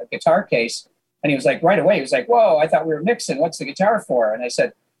with a guitar case. And he was like, right away, he was like, whoa, I thought we were mixing. What's the guitar for? And I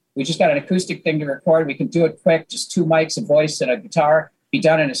said, we just got an acoustic thing to record. We can do it quick, just 2 mics, a voice, and a guitar. Be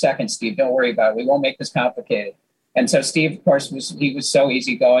done in a second, Steve. Don't worry about it. We won't make this complicated. And so Steve, of course, was so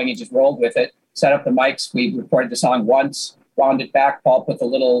easygoing. He just rolled with it, set up the mics. We recorded the song once, wound it back. Paul put the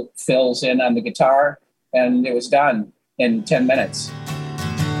little fills in on the guitar, and it was done in 10 minutes.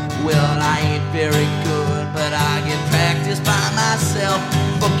 Well, I ain't very good, but I get practice by myself.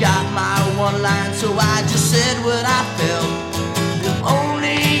 Forgot my one line, so I just said what I felt. If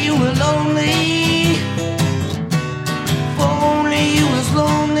only you were lonely, if only you was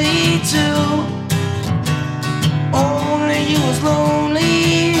lonely too, only you was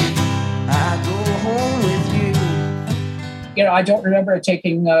lonely, I'd go home with you. I don't remember it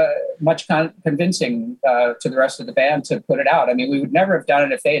taking much convincing to the rest of the band to put it out. We would never have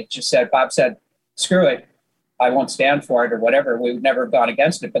done it if they had just said, Bob said, screw it, I won't stand for it or whatever. We would never have gone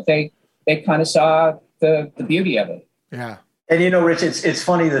against it, but they kind of saw the beauty of it. Yeah. And, Rich, it's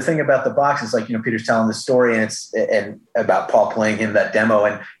funny, the thing about the box is like, Peter's telling the story and about Paul playing him that demo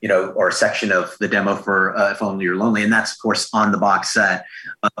and, or a section of the demo for If Only You're Lonely. And that's, of course, on the box set.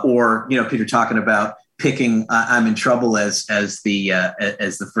 Or, Peter talking about picking I'm in Trouble as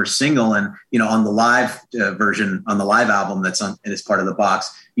the first single. And, on the live version, on the live album that's on as part of the box,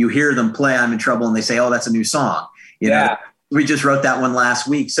 you hear them play I'm in Trouble and they say, oh, that's a new song. You know, We just wrote that one last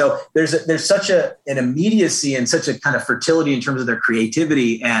week. So there's such an immediacy and such a kind of fertility in terms of their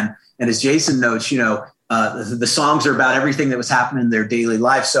creativity. And as Jason notes, the songs are about everything that was happening in their daily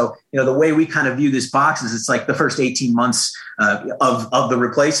life. So, the way we kind of view this box is it's like the first 18 months of the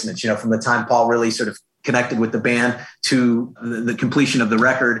Replacements, from the time Paul really sort of connected with the band to the completion of the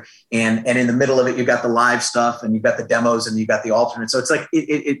record. And in the middle of it, you've got the live stuff and you've got the demos and you've got the alternates. So it's like,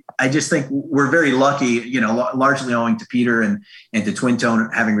 I just think we're very lucky, largely owing to Peter and to Twin Tone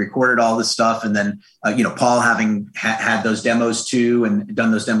having recorded all this stuff. And then, Paul having had those demos too, and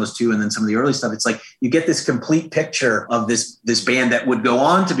done those demos too. And then some of the early stuff, it's like, you get this complete picture of this band that would go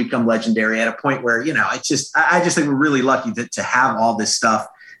on to become legendary at a point where, I just think we're really lucky to have all this stuff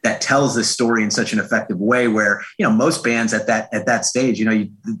that tells this story in such an effective way where, most bands at that stage, they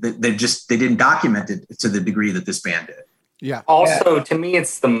didn't document it to the degree that this band did. Yeah. Also, to me,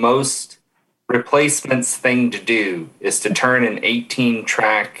 it's the most Replacements thing to do is to turn an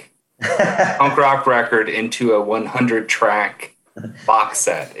 18-track punk rock record into a 100-track box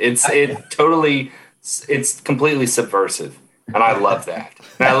set. It's completely subversive. And I love that.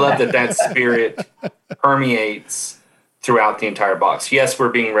 And I love that spirit permeates throughout the entire box. Yes, we're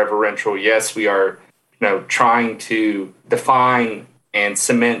being reverential. Yes, we are, trying to define and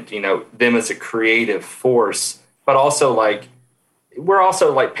cement, them as a creative force, but also we're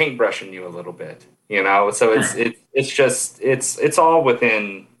also paintbrushing you a little bit, So it's all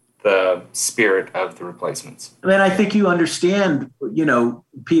within the spirit of the Replacements. I mean, I think you understand,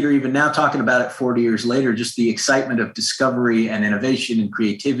 Peter, even now talking about it 40 years later, just the excitement of discovery and innovation and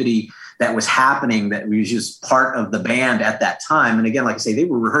creativity that was happening, that was just part of the band at that time. And again, like I say, they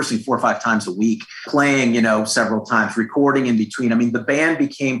were rehearsing 4 or 5 times a week, playing, several times, recording in between. I mean, the band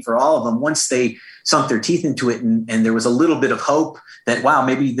became, for all of them, once they sunk their teeth into it and there was a little bit of hope that, wow,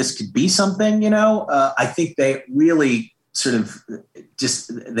 maybe this could be something, I think they really sort of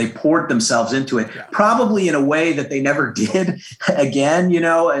they poured themselves into it, probably in a way that they never did again,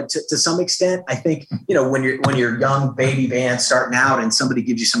 to some extent. I think, when you're young baby band starting out and somebody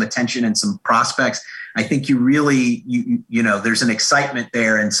gives you some attention and some prospects, I think you really, there's an excitement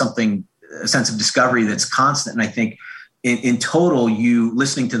there and a sense of discovery that's constant. And I think in total, you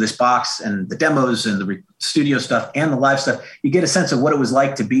listening to this box and the demos and the studio stuff and the live stuff, you get a sense of what it was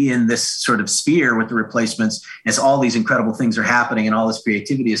like to be in this sort of sphere with the Replacements as all these incredible things are happening and all this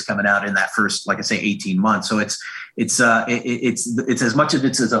creativity is coming out in that first, like I say, 18 months. So it's as much of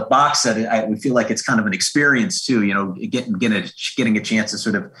it's as a box set. We feel like it's kind of an experience too, getting a chance to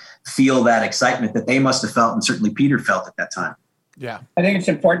sort of feel that excitement that they must have felt and certainly Peter felt at that time. Yeah, I think it's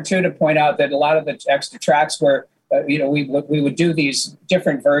important too to point out that a lot of the extra tracks were. We would do these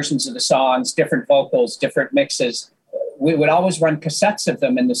different versions of the songs, different vocals, different mixes. We would always run cassettes of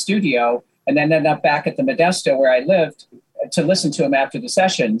them in the studio and then end up back at the Modesto where I lived to listen to them after the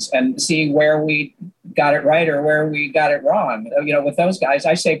sessions and see where we got it right or where we got it wrong. With those guys,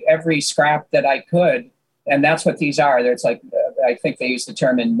 I saved every scrap that I could. And that's what these are. It's like, I think they use the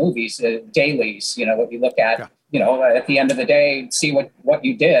term in movies, dailies, what you look at. Yeah. At the end of the day, see what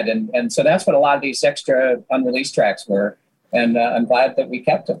you did. And so that's what a lot of these extra unreleased tracks were. And I'm glad that we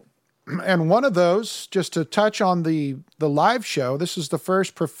kept them. And one of those, just to touch on the live show, this is the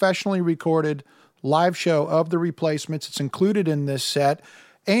first professionally recorded live show of the Replacements. It's included in this set.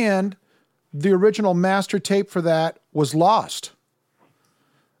 And the original master tape for that was lost.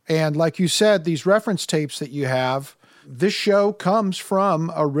 And like you said, these reference tapes that you have, this show comes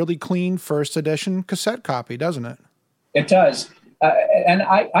from a really clean first edition cassette copy, doesn't it? It does. And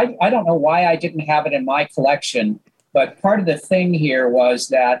I don't know why I didn't have it in my collection, but part of the thing here was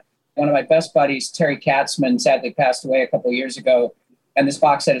that one of my best buddies, Terry Katzman, sadly passed away a couple of years ago. And this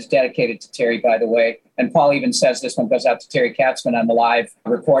box set is dedicated to Terry, by the way. And Paul even says this one goes out to Terry Katzman on the live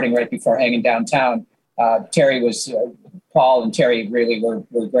recording right before Hanging Downtown. Paul and Terry really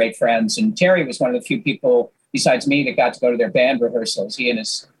were great friends. And Terry was one of the few people besides me that got to go to their band rehearsals. He and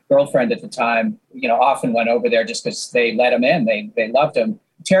his girlfriend at the time, often went over there just because they let him in. They loved him.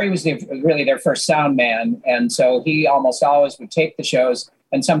 Terry was really their first sound man. And so he almost always would take the shows.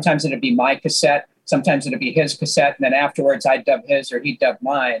 And sometimes it'd be my cassette. Sometimes it'd be his cassette. And then afterwards I'd dub his or he'd dub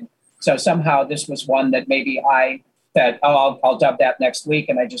mine. So somehow this was one that maybe I said, I'll dub that next week.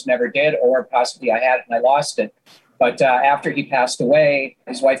 And I just never did. Or possibly I had it and I lost it. But after he passed away,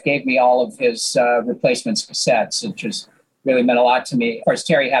 his wife gave me all of his Replacements cassettes, which has really meant a lot to me. Of course,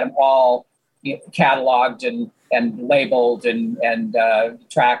 Terry had them all cataloged and labeled and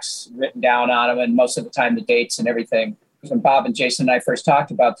tracks written down on them, and most of the time the dates and everything. when Bob and Jason and I first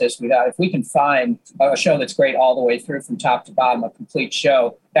talked about this, we thought if we can find a show that's great all the way through from top to bottom, a complete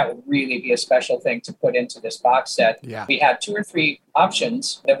show, that would really be a special thing to put into this box set. Yeah. We had 2 or 3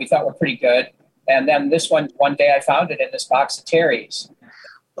 options that we thought were pretty good. And then this one day I found it in this box of Terry's.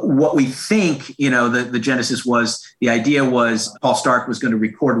 What we think, the genesis was, the idea was Paul Stark was going to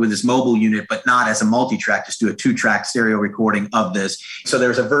record with his mobile unit, but not as a multi-track, just do a 2-track stereo recording of this. So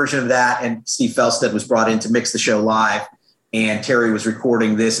there's a version of that, and Steve Felstead was brought in to mix the show live, and Terry was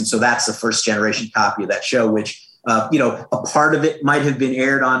recording this. And so that's the first generation copy of that show, which, a part of it might have been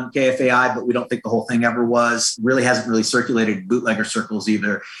aired on KFAI, but we don't think the whole thing ever was. Really hasn't really circulated in bootlegger circles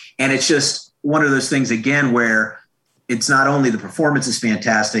either. And it's just one of those things, again, where it's not only the performance is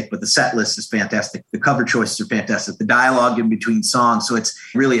fantastic, but the set list is fantastic. The cover choices are fantastic. The dialogue in between songs. So it's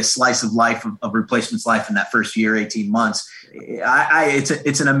really a slice of life of Replacement's life in that first year, 18 months.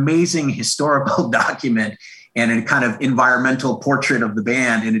 It's an amazing historical document and a kind of environmental portrait of the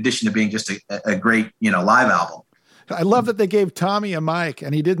band, in addition to being just a great, live album. I love that they gave Tommy a mic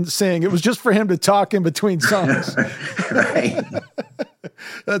and he didn't sing. It was just for him to talk in between songs. Right.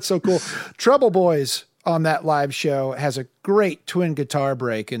 That's so cool. Trouble Boys on that live show has a great twin guitar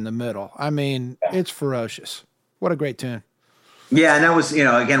break in the middle. I mean, it's ferocious. What a great tune. Yeah, and that was,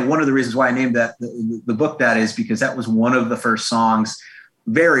 again, one of the reasons why I named that the book that is because that was one of the first songs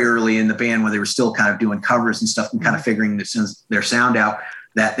very early in the band when they were still kind of doing covers and stuff and kind of figuring their sound out,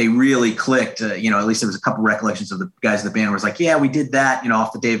 that they really clicked. At least there was a couple recollections of the guys in the band where it was like, yeah, we did that,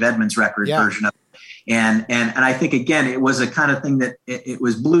 off the Dave Edmunds record version of it. And I think, again, it was a kind of thing that it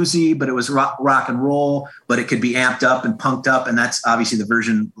was bluesy, but it was rock and roll, but it could be amped up and punked up. And that's obviously the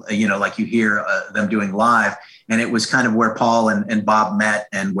version, like you hear them doing live. And it was kind of where Paul and Bob met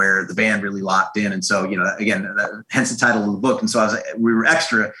and where the band really locked in. And so, again, hence the title of the book. And so we were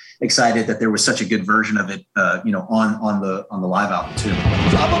extra excited that there was such a good version of it, on the live album too.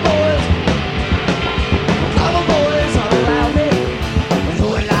 Trouble boys all around me.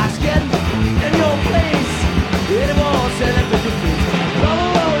 Who it likes getting in your place? Anyone said it with your face. Trouble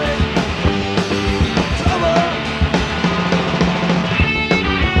boys, trouble.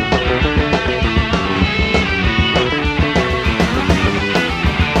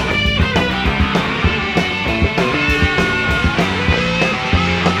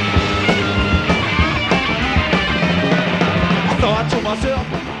 I thought to myself,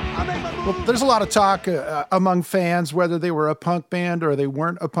 Well, there's a lot of talk among fans whether they were a punk band or they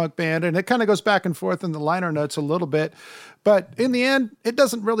weren't a punk band, and it kind of goes back and forth in the liner notes a little bit. But in the end, it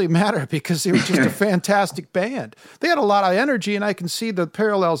doesn't really matter because they were just a fantastic band. They had a lot of energy, and I can see the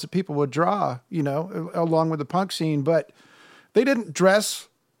parallels that people would draw, along with the punk scene. But they didn't dress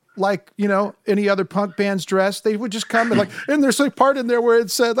like, any other punk bands dress. They would just come and there's a part in there where it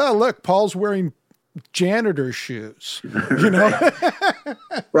said, "Oh, look, Paul's wearing janitor shoes,"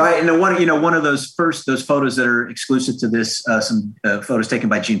 Right. And one of those photos that are exclusive to this, some photos taken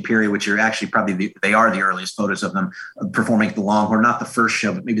by Gene Peary, which are actually probably they are the earliest photos of them performing at the Longhorn, not the first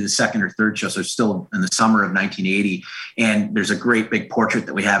show, but maybe the second or third show. So still in the summer of 1980. And there's a great big portrait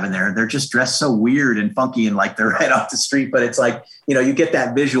that we have in there. And they're just dressed so weird and funky and like they're right off the street. But it's like, you get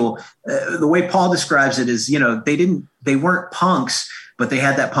that visual. The way Paul describes it is, they weren't punks, but they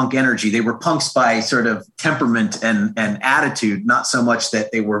had that punk energy. They were punks by sort of temperament and attitude, not so much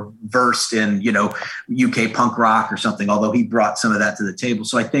that they were versed in, UK punk rock or something, although he brought some of that to the table.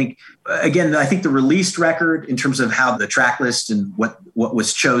 So I think the released record in terms of how the track list and what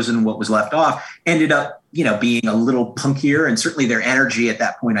was chosen, what was left off, ended up, being a little punkier. And certainly their energy at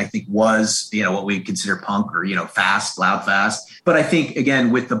that point, I think, was, what we consider punk or, fast, loud, fast. But I think,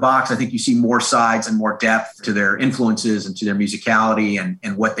 again, with the box, I think you see more sides and more depth to their influences and to their musicality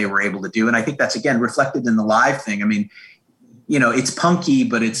and what they were able to do. And I think that's, again, reflected in the live thing. I mean, it's punky,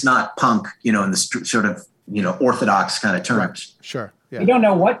 but it's not punk, in the sort of, orthodox kind of terms. Right. Sure. Yeah. You don't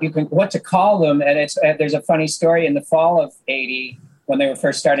know what to call them. And there's a funny story in the fall of 80 when they were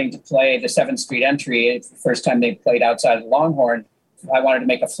first starting to play the 7th Street Entry. It's the first time they played outside of the Longhorn. I wanted to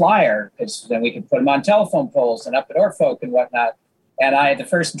make a flyer because then we could put them on telephone poles and up at Norfolk and whatnot. And the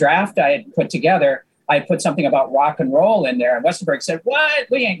first draft I had put together, I put something about rock and roll in there. And Westerberg said, "What?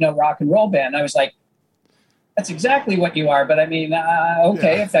 We ain't no rock and roll band." I was like, "That's exactly what you are." But I mean,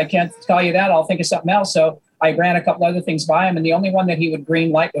 okay, yeah. If I can't call you that, I'll think of something else. So I ran a couple other things by him. And the only one that he would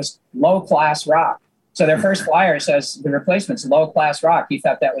green light was low class rock. So their first flyer says the Replacements, low class rock. He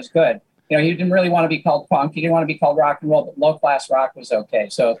thought that was good. He didn't really want to be called punk. He didn't want to be called rock and roll, but low class rock was okay.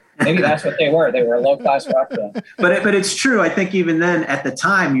 So maybe that's what they were. They were a low class rock band. But it's true. I think even then at the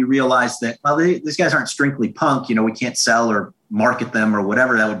time you realized that, well, these guys aren't strictly punk. We can't sell or market them or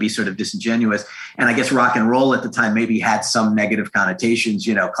whatever. That would be sort of disingenuous. And I guess rock and roll at the time maybe had some negative connotations,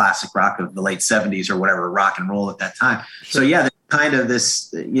 classic rock of the late 70s or whatever, rock and roll at that time. Sure. So yeah, kind of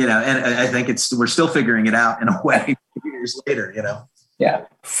this, and I think we're still figuring it out in a way years later, Yeah.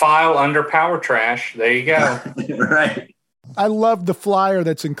 File under power trash. There you go. Right. I love the flyer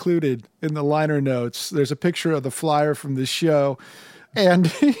that's included in the liner notes. There's a picture of the flyer from this show,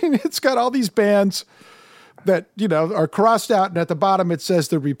 and it's got all these bands that, are crossed out, and at the bottom it says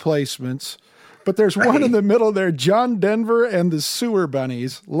The Replacements. But there's one in the middle there, John Denver and the Sewer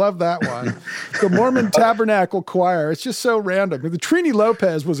Bunnies. Love that one. The Mormon Tabernacle Choir. It's just so random. The Trini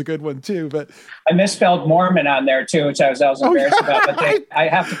Lopez was a good one too. But I misspelled Mormon on there too, which I was embarrassed about. But I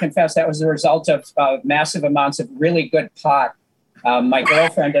have to confess that was the result of massive amounts of really good pot. My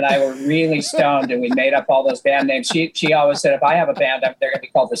girlfriend and I were really stoned, and we made up all those band names. She always said, if I have a band, they're going to be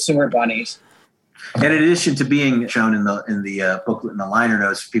called the Sewer Bunnies. And in addition to being shown in the booklet, in the liner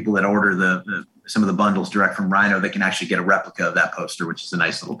notes, for people that order some of the bundles direct from Rhino, they can actually get a replica of that poster, which is a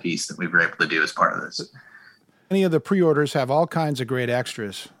nice little piece that we were able to do as part of this. Any of the pre-orders have all kinds of great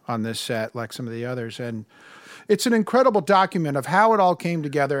extras on this set, like some of the others. And it's an incredible document of how it all came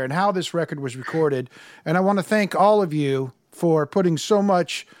together and how this record was recorded. And I want to thank all of you for putting so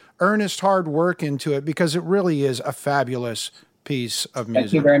much earnest, hard work into it, because it really is a fabulous piece of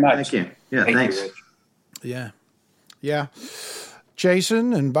music. Thank you very much. Thank you. Yeah, thanks. Yeah.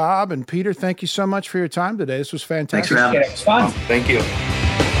 Jason and Bob and Peter, thank you so much for your time today. This was fantastic. Thanks for having me. It was fun. Thank you.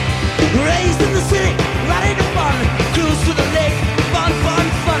 Raised in the city, riding to fun, cruise to the lake,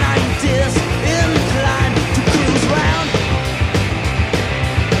 fun, ideas, inclined to cruise around.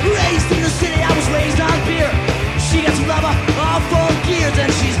 Raised in the city, I was raised on beer. She gets a lover, all 4 gears, and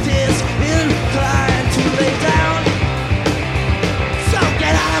she's disinclined to lay down. So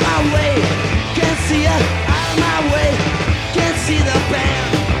get out of my way, can't see ya, out of my way, can't see the band.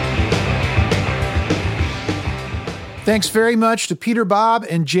 Thanks very much to Peter, Bob,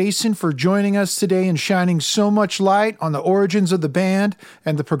 and Jason for joining us today and shining so much light on the origins of the band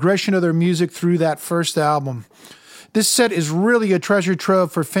and the progression of their music through that first album. This set is really a treasure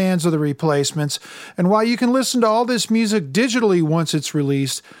trove for fans of The Replacements, and while you can listen to all this music digitally once it's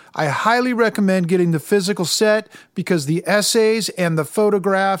released, I highly recommend getting the physical set because the essays and the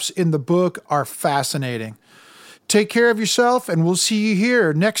photographs in the book are fascinating. Take care of yourself, and we'll see you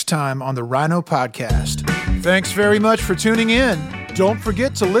here next time on the Rhino Podcast. Thanks very much for tuning in. Don't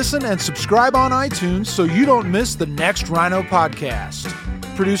forget to listen and subscribe on iTunes so you don't miss the next Rhino Podcast.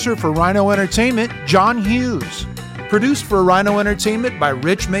 Producer for Rhino Entertainment, John Hughes. Produced for Rhino Entertainment by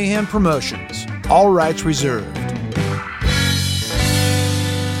Rich Mayhem Promotions. All rights reserved.